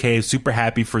 MSK, super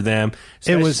happy for them.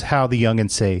 It was how the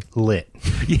youngins say lit.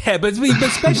 Yeah, but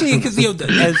especially because,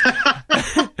 as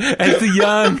the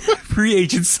young free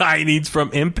agent signings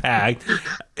from Impact,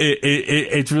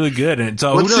 it's really good. And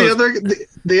so what's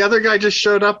the other guy just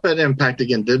showed up at Impact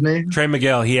again, didn't he? Trey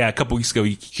Miguel, yeah, a couple weeks ago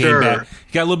he came back.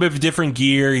 He got a little bit of a different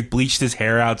gear. He bleached his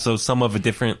hair out, so some of a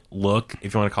different look,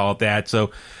 if you want to call it that.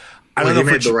 So I don't know if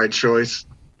he made the right choice.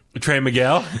 Trey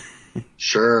Miguel.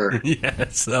 Sure. Yeah.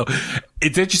 So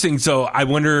it's interesting. So I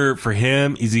wonder for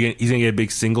him, he's gonna get a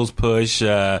big singles push.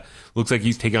 Looks like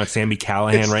he's taking on Sami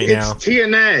Callihan now.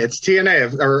 It's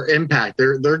TNA or Impact.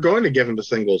 They're going to give him a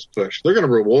singles push. They're going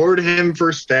to reward him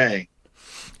for staying.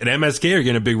 And MSK are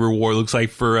getting a big reward. Looks like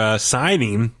for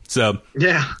signing. So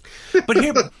yeah. But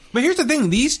here's the thing.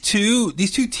 These two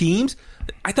teams,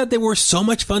 I thought they were so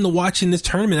much fun to watch in this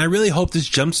tournament. I really hope this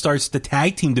jumpstarts the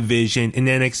tag team division in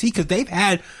NXT because they've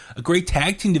had a great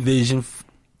tag team division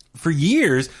for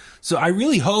years. So I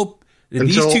really hope that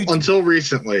until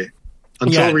recently.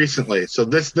 So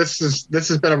this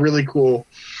has been a really cool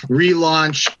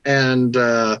relaunch, and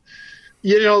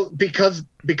because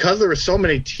there were so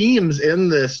many teams in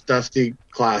this Dusty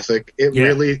Classic, it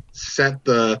really set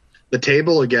the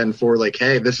table again for like,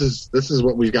 hey, this is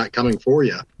what we've got coming for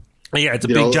you. Yeah, it's a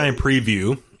big giant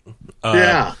preview.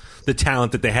 The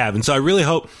talent that they have, and so I really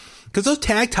hope, because those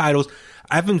tag titles,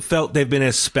 I haven't felt they've been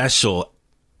as special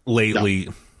lately.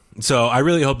 No. So I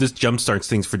really hope this jumpstarts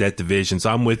things for that division. So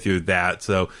I'm with you with that.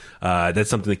 So that's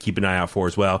something to keep an eye out for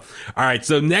as well. All right.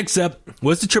 So next up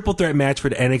was the triple threat match for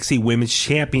the NXT Women's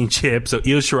Championship. So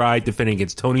Io Shirai defending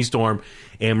against Toni Storm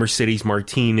and Mercedes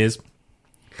Martinez. This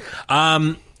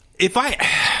was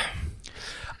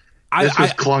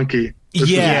clunky. This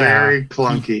was very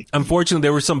clunky. Unfortunately,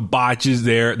 there were some botches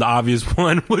there. The obvious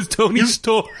one was Toni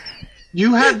Storm.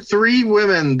 You had 3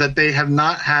 women that they have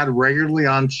not had regularly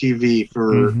on TV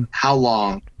for how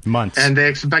long? Months. And they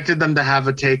expected them to have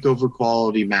a takeover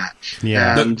quality match.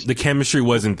 Yeah. The chemistry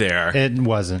wasn't there. It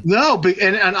wasn't. No, but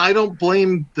and I don't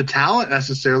blame the talent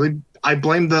necessarily. I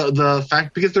blame the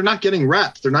fact, because they're not getting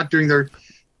reps. They're not doing their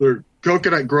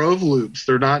Coconut Grove loops.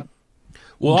 They're not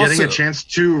getting a chance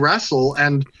to wrestle.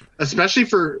 And especially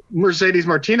for Mercedes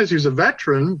Martinez, who's a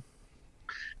veteran,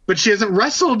 but she hasn't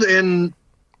wrestled in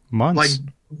months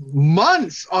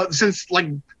since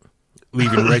leaving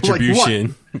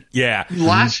Retribution.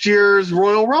 Last year's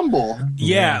Royal Rumble.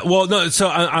 Well, no, so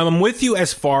I'm with you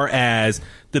as far as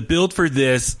the build for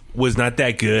this was not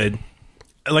that good.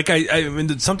 Like I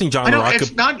mean, something John LaRocca.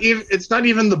 It's not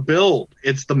even the build.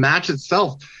 It's the match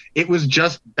itself. It was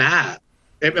just bad.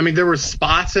 I mean, there were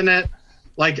spots in it.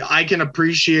 Like, I can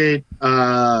appreciate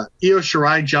Io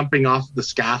Shirai jumping off the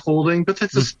scaffolding, but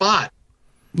that's a spot.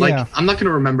 I'm not going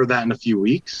to remember that in a few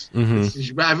weeks. I'm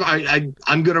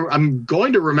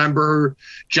going to remember her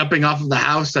jumping off of the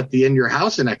house at the In Your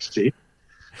House NXT.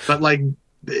 But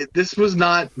this was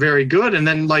not very good. And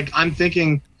then I'm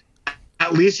thinking,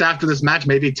 at least after this match,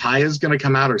 maybe Taya's going to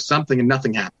come out or something, and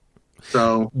nothing happened.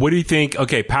 So what do you think?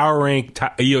 Okay, power rank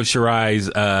Io Shirai's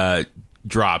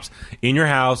drops. In Your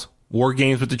House, War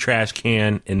Games with the Trash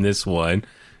Can, in this one.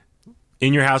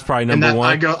 In Your House, probably number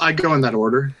 1. I go in that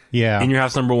order. Yeah. In Your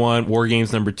House, number 1. War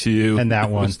Games, number 2. And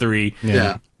that one was 3.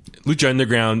 Yeah. Lucha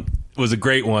Underground was a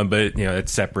great one, but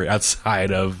it's separate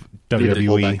outside of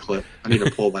WWE. I need to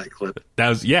pull that clip. That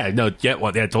was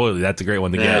totally. That's a great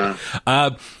one to get.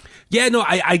 I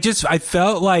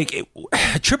felt like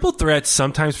triple threats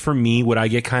sometimes for me, what I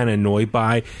get kind of annoyed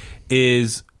by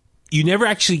is you never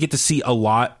actually get to see a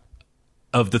lot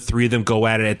of the 3 of them go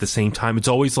at it at the same time. It's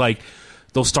always like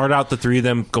they'll start out the 3 of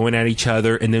them going at each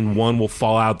other, and then one will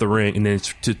fall out the ring, and then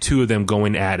it's to 2 of them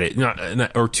going at it,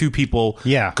 or 2 people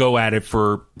go at it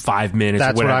for 5 minutes.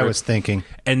 That's or whatever. What I was thinking.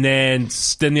 And then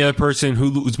the other person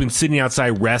who's been sitting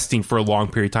outside resting for a long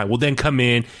period of time will then come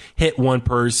in, hit one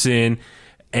person,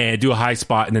 and do a high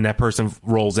spot, and then that person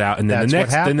rolls out, and then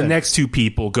the next 2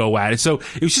 people go at it. So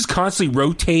it was just constantly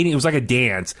rotating. It was like a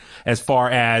dance as far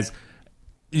as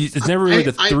it's never really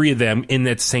the 3 of them in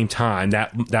at the same time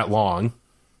that long.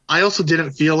 I also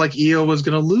didn't feel like Io was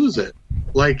going to lose it.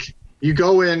 Like, you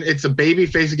go in, it's a baby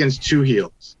face against 2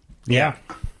 heels. Yeah.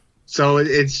 So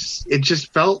it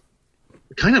just felt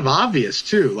kind of obvious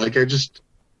too. Like,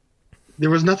 there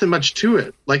was nothing much to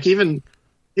it. Like, even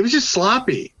it was just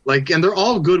sloppy. Like, and they're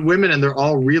all good women and they're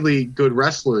all really good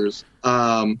wrestlers.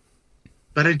 But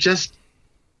it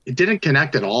didn't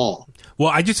connect at all. Well,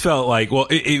 I just felt like,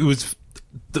 it was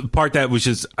the part that was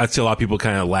just, I see a lot of people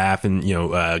kind of laugh and,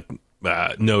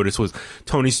 notice was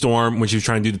Toni Storm when she was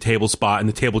trying to do the table spot, and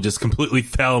the table just completely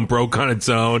fell and broke on its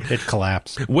own. It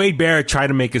collapsed. Wade Barrett tried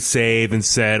to make a save and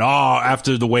said,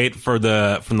 after the wait from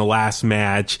the last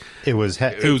match, it was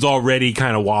already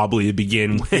kind of wobbly to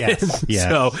begin with. Yes.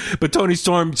 So, but Toni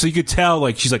Storm, so you could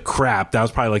tell, she's like, crap, that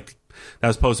was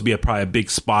supposed to be probably a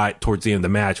big spot towards the end of the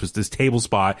match, was this table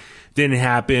spot. Didn't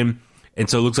happen. And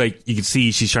so it looks like you can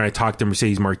see she's trying to talk to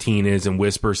Mercedes Martinez and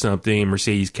whisper something.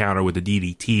 Mercedes counter with the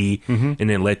DDT, and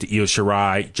then led to Io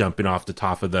Shirai jumping off the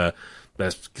top of the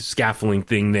scaffolding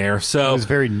thing there. So it was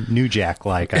very New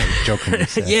Jack-like, I jokingly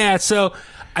said. Yeah, so,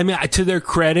 I mean, to their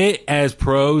credit, as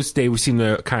pros, they seem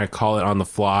to kind of call it on the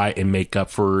fly and make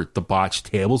up for the botched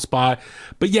table spot.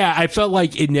 But yeah, I felt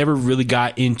like it never really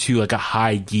got into a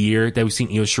high gear that we've seen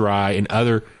Io Shirai and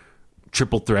other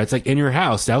triple threats, like In Your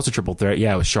House. That was a triple threat.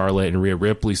 Yeah, with Charlotte and Rhea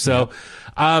Ripley. So,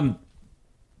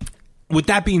 with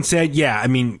that being said, I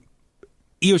mean,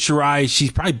 Io Shirai,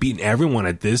 she's probably beaten everyone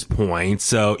at this point.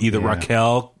 So either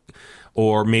Raquel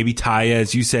or maybe Taya,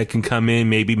 as you said, can come in,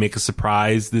 maybe make a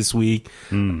surprise this week,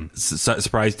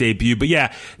 surprise debut. But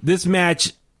yeah, this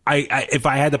match, if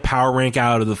I had to power rank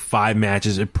out of the 5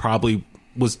 matches, it probably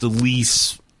was the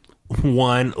least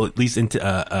one, or at least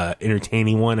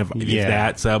entertaining one, if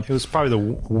that. So it was probably the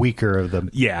weaker of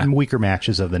the weaker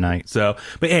matches of the night. So,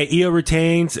 but hey, Io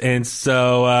retains, and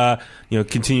so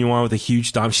continue on with a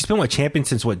huge dom. She's been champion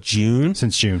since June?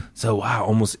 Since June. So wow,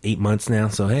 almost 8 months now.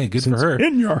 So hey, good for her.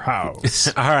 In your house.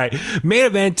 All right, main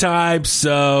event time.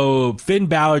 So Finn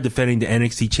Balor defending the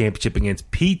NXT Championship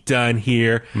against Pete Dunne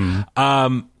here.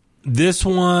 This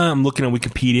one, I'm looking at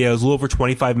Wikipedia. It was a little over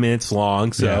 25 minutes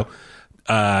long. So. Yeah.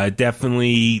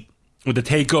 Definitely with the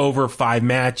takeover, 5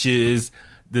 matches,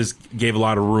 this gave a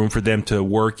lot of room for them to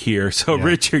work here. So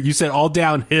Richard, you said all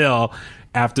downhill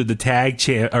after the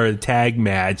tag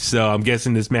match. So I'm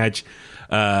guessing this match,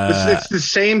 it's the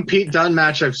same Pete Dunne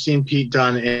match I've seen Pete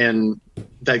Dunne in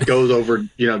that goes over,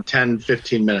 10,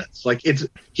 15 minutes. Like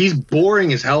he's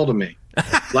boring as hell to me.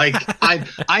 Like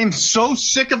I'm so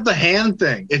sick of the hand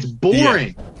thing. It's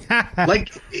boring. Yeah.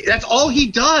 Like that's all he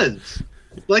does.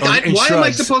 Like, why am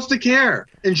I supposed to care?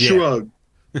 And shrug.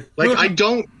 Like, I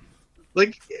don't.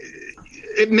 Like,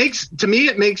 it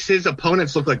makes his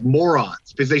opponents look like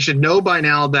morons because they should know by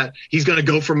now that he's going to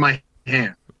go for my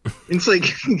hand. It's like,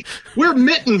 wear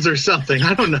mittens or something.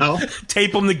 I don't know.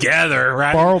 Tape them together,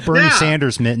 right? Borrow Bernie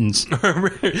Sanders mittens.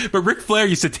 But Ric Flair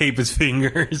used to tape his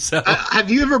fingers. So.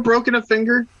 Have you ever broken a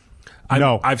finger?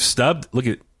 No. I've stubbed. Look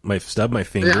at my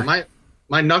finger. Yeah,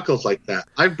 my knuckles like that.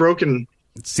 I've broken.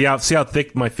 See how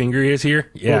thick my finger is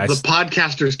here? Yeah, well, the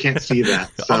podcasters can't see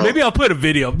that. So. Maybe I'll put a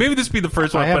video. Maybe this will be the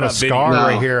first one I put up video. I have a scar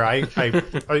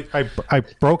right here. I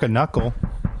broke a knuckle.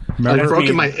 I've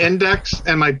broken my index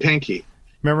and my pinky.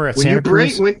 Remember at when Santa you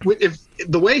break Cruz? If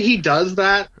the way he does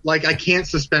that, like I can't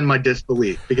suspend my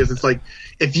disbelief because it's like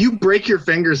if you break your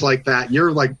fingers like that,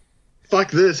 you're like, fuck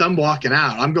this, I'm walking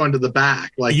out. I'm going to the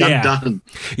back. Like, I'm done.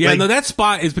 Yeah, like, no, that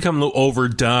spot is becoming a little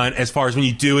overdone as far as when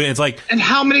you do it. It's like... And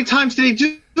how many times did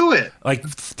he do it? Like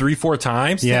 3-4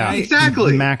 times? Yeah.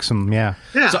 Exactly. Maximum, yeah.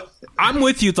 So I'm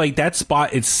with you. It's like that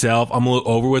spot itself, I'm a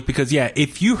little over with because,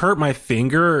 if you hurt my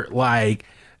finger, like...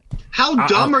 How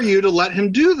dumb are you to let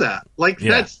him do that? Like,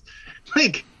 that's...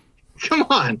 Like, come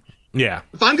on. Yeah.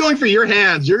 If I'm going for your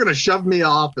hands, you're going to shove me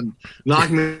off and knock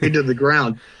me to the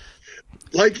ground.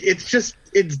 Like,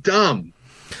 it's dumb.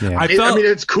 Yeah. I mean,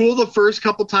 it's cool the first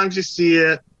couple times you see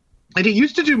it. And he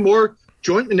used to do more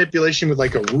joint manipulation with,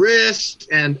 like, a wrist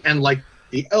and like,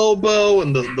 the elbow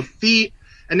and the feet.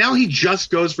 And now he just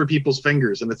goes for people's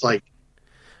fingers. And it's like,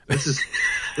 this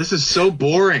is so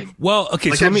boring. Well, okay,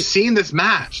 like, so I've seen this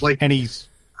match. Like, and he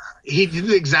did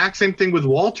the exact same thing with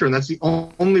Walter, and that's the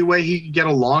only way he could get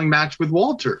a long match with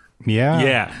Walter.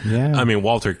 Yeah. I mean,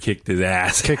 Walter kicked his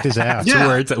ass.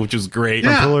 Yeah. Which was great.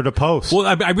 From pillar to post. Well,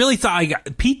 I really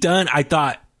thought Pete Dunne. I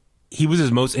thought he was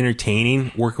his most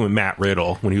entertaining working with Matt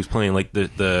Riddle when he was playing like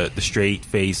the straight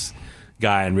face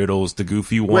guy, and Riddle was the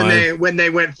goofy one. When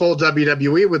they went full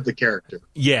WWE with the character.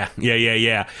 Yeah.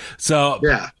 So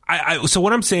so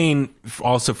what I'm saying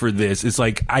also for this is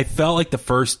like I felt like the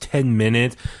first 10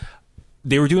 minutes.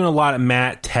 They were doing a lot of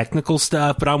Matt technical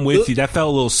stuff, but I'm with you. That felt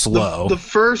a little slow. The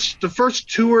first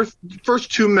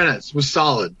 2 minutes was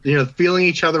solid. Feeling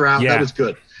each other out, that was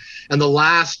good. And the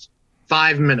last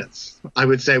 5 minutes, I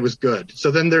would say, was good.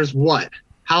 So then there's what?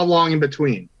 How long in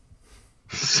between?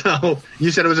 So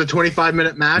you said it was a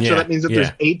 25-minute match, so that means that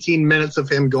there's 18 minutes of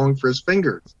him going for his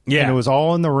fingers. Yeah, and it was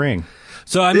all in the ring.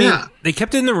 So I mean, they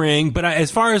kept it in the ring, but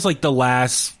as far as like the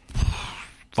last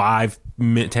 5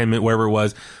 minute, 10 minute, wherever it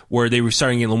was, where they were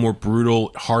starting to get a little more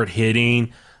brutal, hard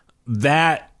hitting,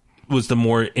 that was the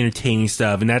more entertaining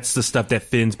stuff. And that's the stuff that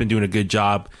Finn's been doing a good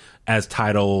job as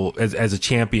a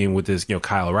champion with his,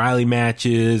 Kyle O'Reilly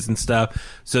matches and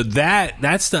stuff. So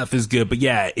that stuff is good. But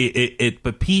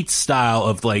but Pete's style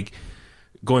of like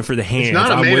going for the hands. It's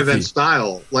not a main event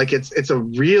style. Like it's a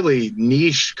really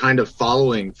niche kind of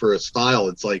following for a style.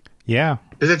 It's like,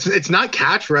 it's not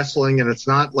catch wrestling, and it's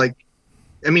not like,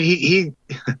 I mean,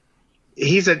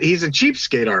 he's a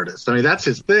cheapskate artist. I mean, that's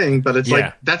his thing, but it's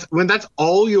like, that's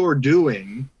all you're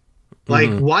doing.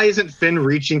 Like, why isn't Finn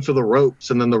reaching for the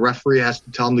ropes and then the referee has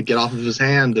to tell him to get off of his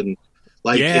hand? And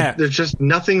like, there's just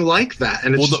nothing like that.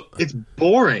 And it's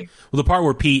boring. Well, the part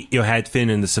where Pete, had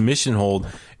Finn in the submission hold,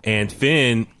 and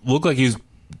Finn looked like he was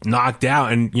knocked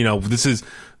out. And, this is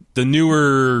the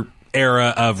newer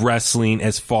era of wrestling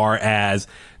as far as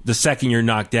the second you're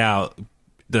knocked out,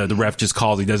 the ref just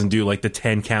calls. He doesn't do like the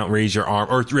 10 count, raise your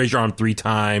arm 3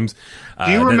 times.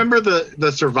 Do you remember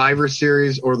the Survivor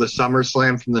Series or the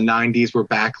SummerSlam from the 90s where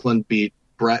Backlund beat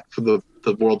Brett for the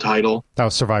the world title? That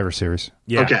was Survivor Series.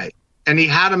 Yeah. Okay. And he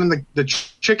had him in the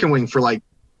chicken wing for like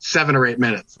 7 or 8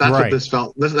 minutes. That's Right. what this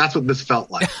felt. That's what this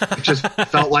felt like. It just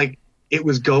felt like it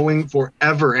was going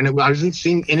forever, and I wasn't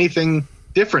seeing anything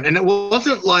different. And it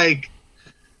wasn't like,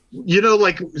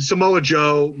 like Samoa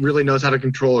Joe really knows how to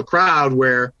control a crowd,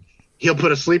 where he'll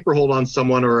put a sleeper hold on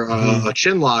someone or a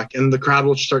chin lock, and the crowd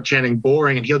will start chanting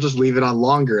boring, and he'll just leave it on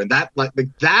longer. And that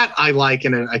I like,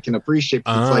 and I can appreciate. It's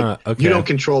like, okay. You don't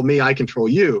control me, I control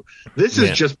you. This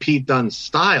is just Pete Dunne's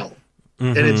style,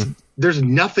 and there's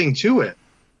nothing to it.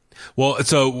 Well,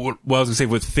 so what I was gonna say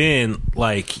with Finn,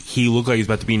 like he looked like he was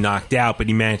about to be knocked out, but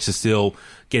he managed to still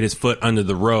get his foot under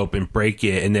the rope and break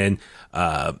it, and then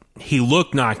he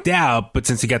looked knocked out, but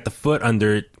since he got the foot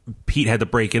under it, Pete had to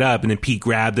break it up, and then Pete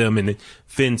grabbed him, and then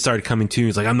Finn started coming to.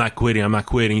 He's like, I'm not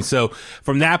quitting. So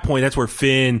from that point, that's where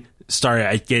Finn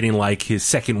started getting like his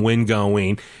second win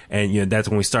going, and that's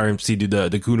when we started to see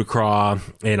the Coup de Grace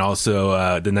and also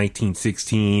the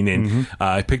 1916, and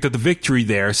picked up the victory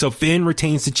there. So Finn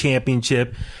retains the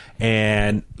championship,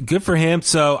 and good for him.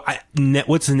 So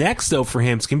what's next though for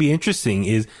him? It's gonna be interesting.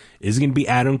 Is it gonna be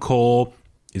Adam Cole?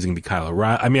 Is it gonna be Kyle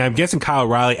O'Reilly? I mean, I'm guessing Kyle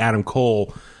O'Reilly, Adam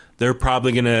Cole. They're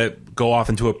probably gonna go off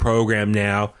into a program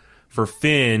now. For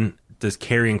Finn, does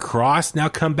Karrion Kross now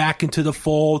come back into the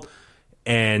fold?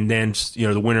 And then,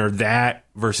 the winner of that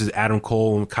versus Adam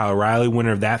Cole and Kyle O'Reilly,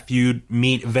 winner of that feud,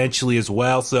 meet eventually as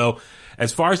well. So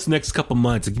as far as the next couple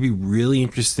months, it could be really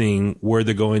interesting where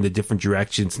they're going the different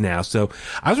directions now. So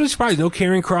I was really surprised. No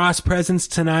Karrion Kross presence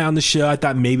tonight on the show. I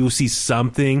thought maybe we'll see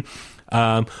something.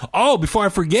 Before I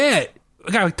forget,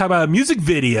 I got to talk about a music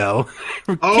video.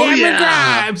 Cameron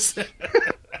Grimes.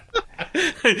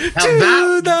 To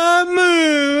the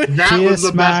moon. That was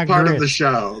the best part grit. of the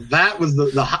show. That was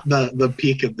the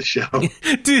peak of the show.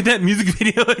 Dude, that music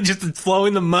video, just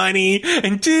flowing the money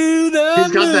and to the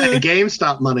He's got moon. that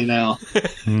GameStop money now.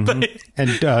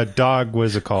 And Dog, what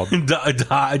is it called?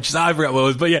 Dodge. I forgot what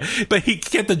it was, but he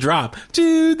kept the drop.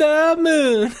 To the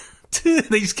moon.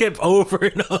 They just kept over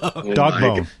and over. Dog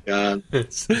bone. God.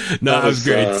 No, that was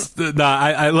great.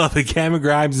 I love it. Cameron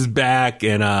Grimes is back,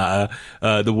 and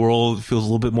the world feels a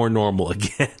little bit more normal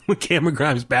again with Cameron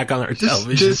Grimes back on our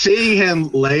television. Just seeing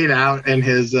him laid out in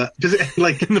his just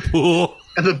like in the pool.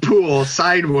 At the pool,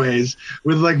 sideways,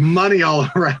 with like money all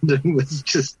around him, was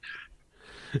just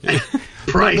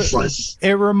priceless.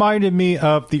 It reminded me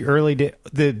of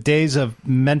the days of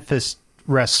Memphis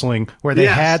wrestling, where they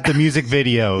had the music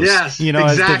videos, yes,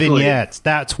 as the vignettes.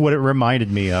 That's what it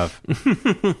reminded me of. It's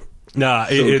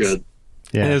good.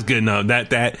 Yeah, it was good. No,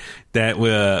 that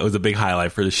was a big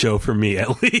highlight for the show for me,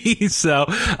 at least. So,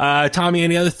 Tommy,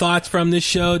 any other thoughts from this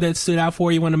show that stood out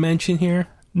for you? Want to mention here?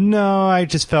 No, I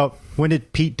just felt, when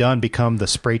did Pete Dunne become the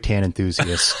spray tan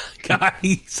enthusiast? God,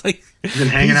 he's like been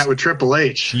hanging out with Triple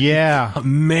H. Yeah,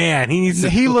 man,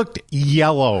 he looked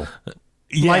yellow.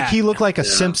 Yeah. Like he looked like a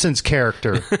Simpsons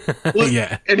character.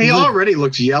 Yeah. And he already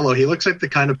looks yellow. He looks like the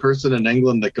kind of person in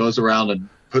England that goes around and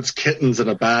puts kittens in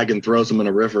a bag and throws them in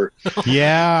a river.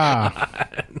 Yeah.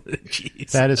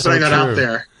 Jeez. That is so Putting true. that out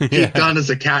there. Pete Dunne is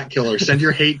a cat killer. Send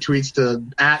your hate tweets to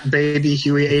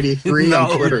 @BabyHuey83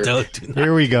 on Twitter. Don't do that.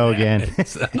 Here we go again.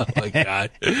 Oh my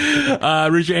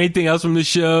God. Richard, anything else from the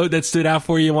show that stood out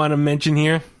for you want to mention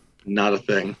here? Not a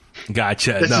thing.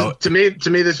 Gotcha. No. To me,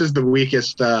 this is the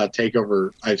weakest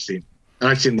takeover I've seen. And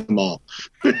I've seen them all.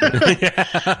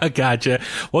 Gotcha.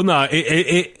 Well, no,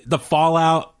 the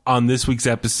fallout on this week's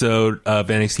episode of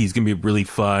NXT is going to be really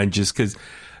fun, just because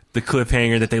the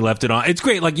cliffhanger that they left it on. It's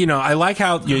great. Like, I like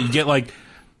how you get like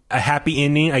a happy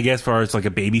ending, I guess, as far as like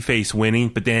a babyface winning,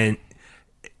 but then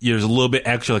there's a little bit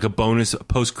extra, like a bonus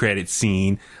post-credit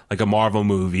scene, like a Marvel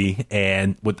movie,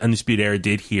 and what Undisputed Era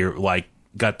did here, like,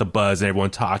 got the buzz and everyone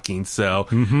talking. So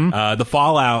the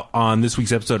fallout on this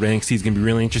week's episode of NXT is going to be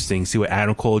really interesting. See what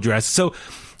Adam Cole addresses. So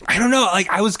I don't know. Like,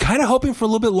 I was kind of hoping for a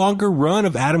little bit longer run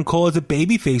of Adam Cole as a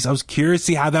babyface. I was curious to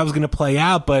see how that was going to play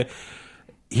out, but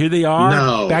here they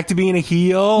are, back to being a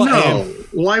heel. No,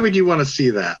 why would you want to see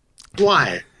that?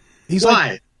 Why?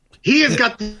 Why? He has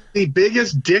got the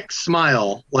biggest dick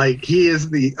smile. Like, he is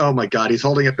oh my God, he's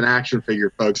holding up an action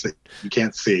figure, folks, that you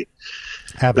can't see.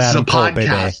 Have this Adam is a Cole, podcast.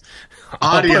 baby.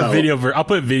 Audio. I'll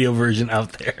put a video version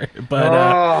out there. But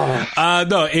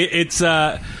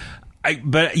no,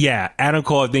 but yeah, Adam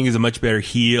Cole I think is a much better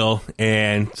heel,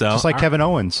 and so Just like Kevin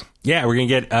Owens. Yeah, we're gonna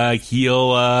get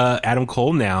heel Adam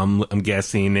Cole now. I'm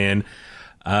guessing, and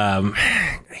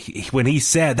when he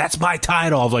said that's my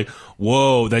title, I was like,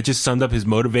 whoa, that just summed up his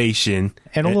motivation,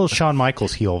 And a little Shawn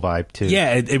Michaels heel vibe too.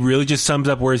 Yeah, it really just sums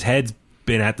up where his head's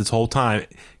been at this whole time.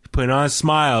 putting on a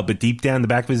smile, but deep down in the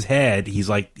back of his head, he's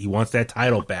like, he wants that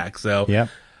title back. So Yeah.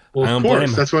 Well, of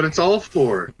course, that's what it's all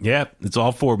for. Yeah, it's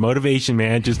all for motivation,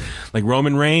 man. Just like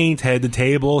Roman Reigns, head the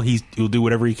table. He'll do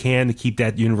whatever he can to keep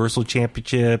that Universal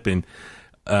Championship, and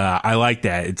I like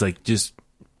that. It's like just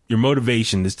your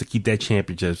motivation is to keep that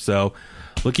championship. So,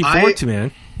 looking forward to,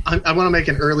 man. I want to make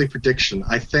an early prediction.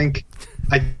 I think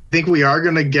we are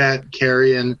going to get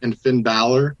Karrion and Finn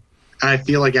Balor, and I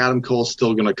feel like Adam Cole's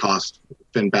still going to cost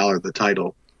Finn Balor the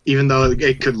title, even though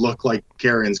it could look like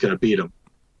Karrion's going to beat him.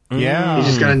 Yeah. He's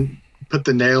just going to put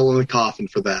the nail in the coffin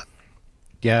for that.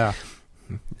 Yeah.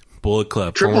 Bullet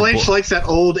Club. Triple H likes that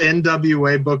old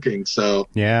NWA booking, so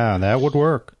Yeah, that would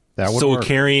work. That would work. So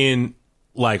Karrion,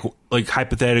 like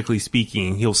hypothetically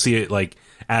speaking, he'll see it like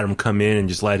Adam come in and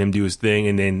just let him do his thing,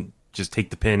 and then just take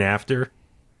the pin after.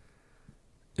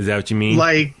 Is that what you mean?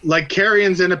 Like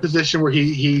Karrion's in a position where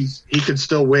he could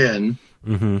still win,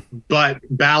 but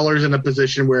Balor's in a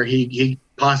position where he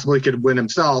possibly could win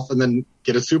himself and then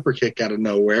get a super kick out of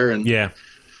nowhere and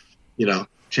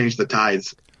change the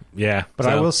tides. Yeah, but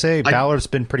I will say Balor's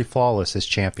been pretty flawless as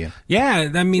champion.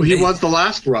 Yeah, I mean, he was the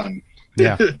last run.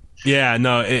 Yeah. Yeah,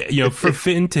 no, for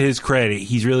Finn, to his credit,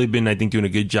 he's really been, I think, doing a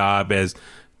good job as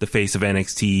the face of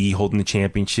NXT, holding the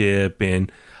championship,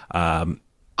 and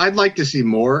I'd like to see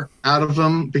more out of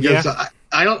him because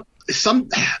I don't. Some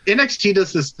NXT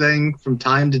does this thing from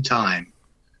time to time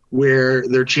where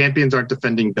their champions aren't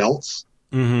defending belts,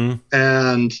 and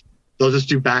they'll just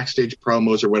do backstage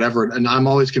promos or whatever. And I'm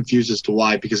always confused as to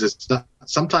why, because it's not.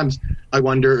 Sometimes I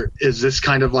wonder, is this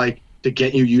kind of like to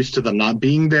get you used to them not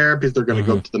being there because they're going to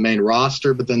go up to the main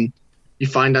roster, but then you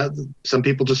find out that some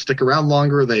people just stick around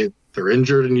longer. They're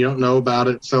injured and you don't know about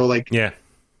it. So like, I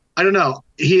don't know.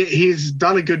 He's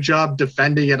done a good job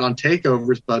defending it on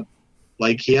takeovers, but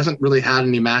like he hasn't really had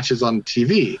any matches on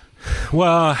TV.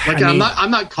 Well, like I'm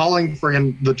not calling for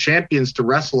him, the champions, to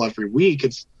wrestle every week.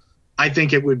 I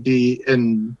think it would be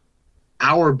in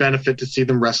our benefit to see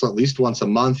them wrestle at least once a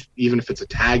month, even if it's a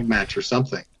tag match or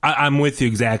something. I'm with you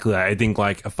exactly. I think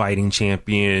like a fighting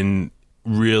champion.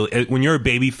 Really, when you're a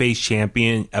babyface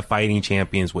champion, a fighting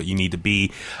champion is what you need to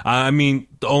be.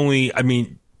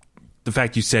 The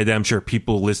fact you said that, I'm sure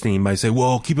people listening might say,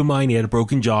 well, keep in mind he had a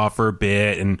broken jaw for a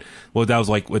bit, and that was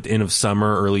like at the end of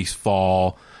summer, early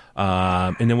fall.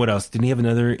 And then what else? Didn't he have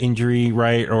another injury,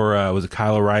 right? Or was it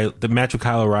Kyle O'Reilly? The match with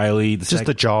Kyle O'Reilly? Just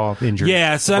the jaw injury.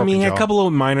 Yeah, so he had a couple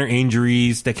of minor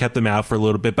injuries that kept him out for a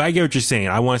little bit. But I get what you're saying.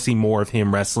 I want to see more of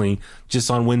him wrestling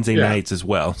just on Wednesday nights as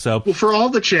well. So, for all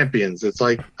the champions, it's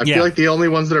like I feel like the only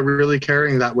ones that are really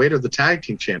carrying that weight are the tag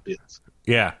team champions.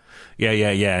 Yeah.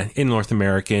 In North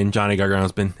America, and Johnny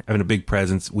Gargano's been having a big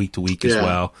presence week to week as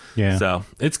well. Yeah. So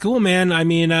it's cool, man. I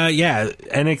mean,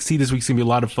 NXT this week's going to be a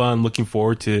lot of fun. Looking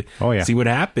forward to see what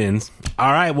happens.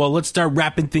 All right, well, let's start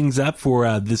wrapping things up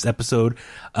for this episode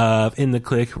of In the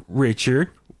Click.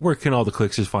 Richard, where can all the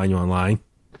clicksters find you online?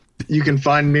 You can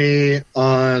find me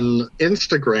on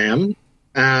Instagram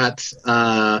at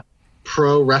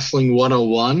Pro Wrestling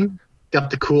 101.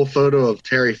 Got the cool photo of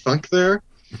Terry Funk there.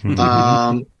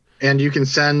 And you can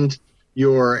send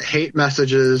your hate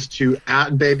messages to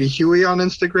 @BabyHuey on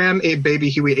Instagram,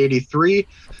 @BabyHuey83,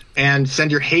 and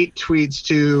send your hate tweets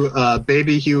to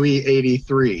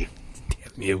BabyHuey83.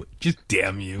 Damn you. Just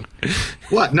damn you.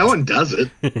 What? No one does it.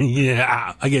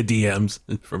 Yeah, I get DMs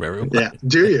from everyone. Yeah,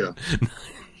 do you?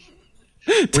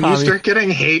 When you start getting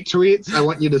hate tweets, I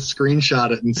want you to screenshot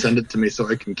it and send it to me so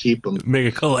I can keep them. Make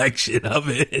a collection of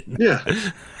it. Yeah.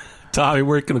 Tommy,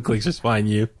 where can the clicksters find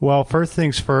you? Well, first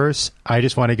things first, I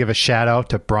just want to give a shout out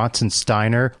to Bronson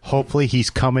Steiner. Hopefully he's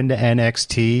coming to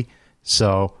NXT,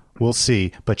 so we'll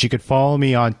see. But you could follow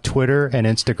me on Twitter and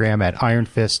Instagram at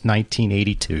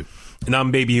IronFist1982. And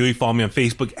I'm Baby Huey. Follow me on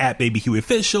Facebook at Baby Huey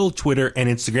Official, Twitter and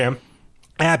Instagram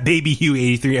at Baby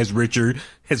Huey83, as Richard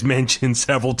has mentioned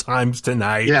several times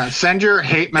tonight. Yeah, send your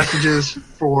hate messages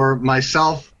for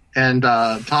myself and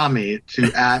Tommy to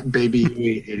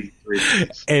 @BabyHuey83.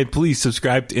 And please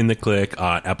subscribe to In the Click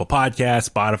on Apple Podcasts,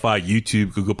 Spotify,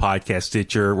 YouTube, Google Podcasts,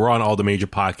 Stitcher. We're on all the major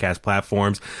podcast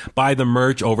platforms. Buy the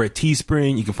merch over at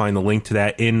Teespring. You can find the link to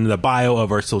that in the bio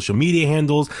of our social media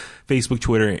handles, Facebook,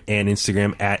 Twitter, and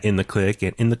Instagram at In the Click,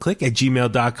 and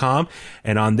intheclick@gmail.com.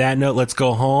 And on that note, let's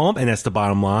go home. And that's the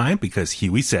bottom line, because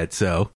Huey said so.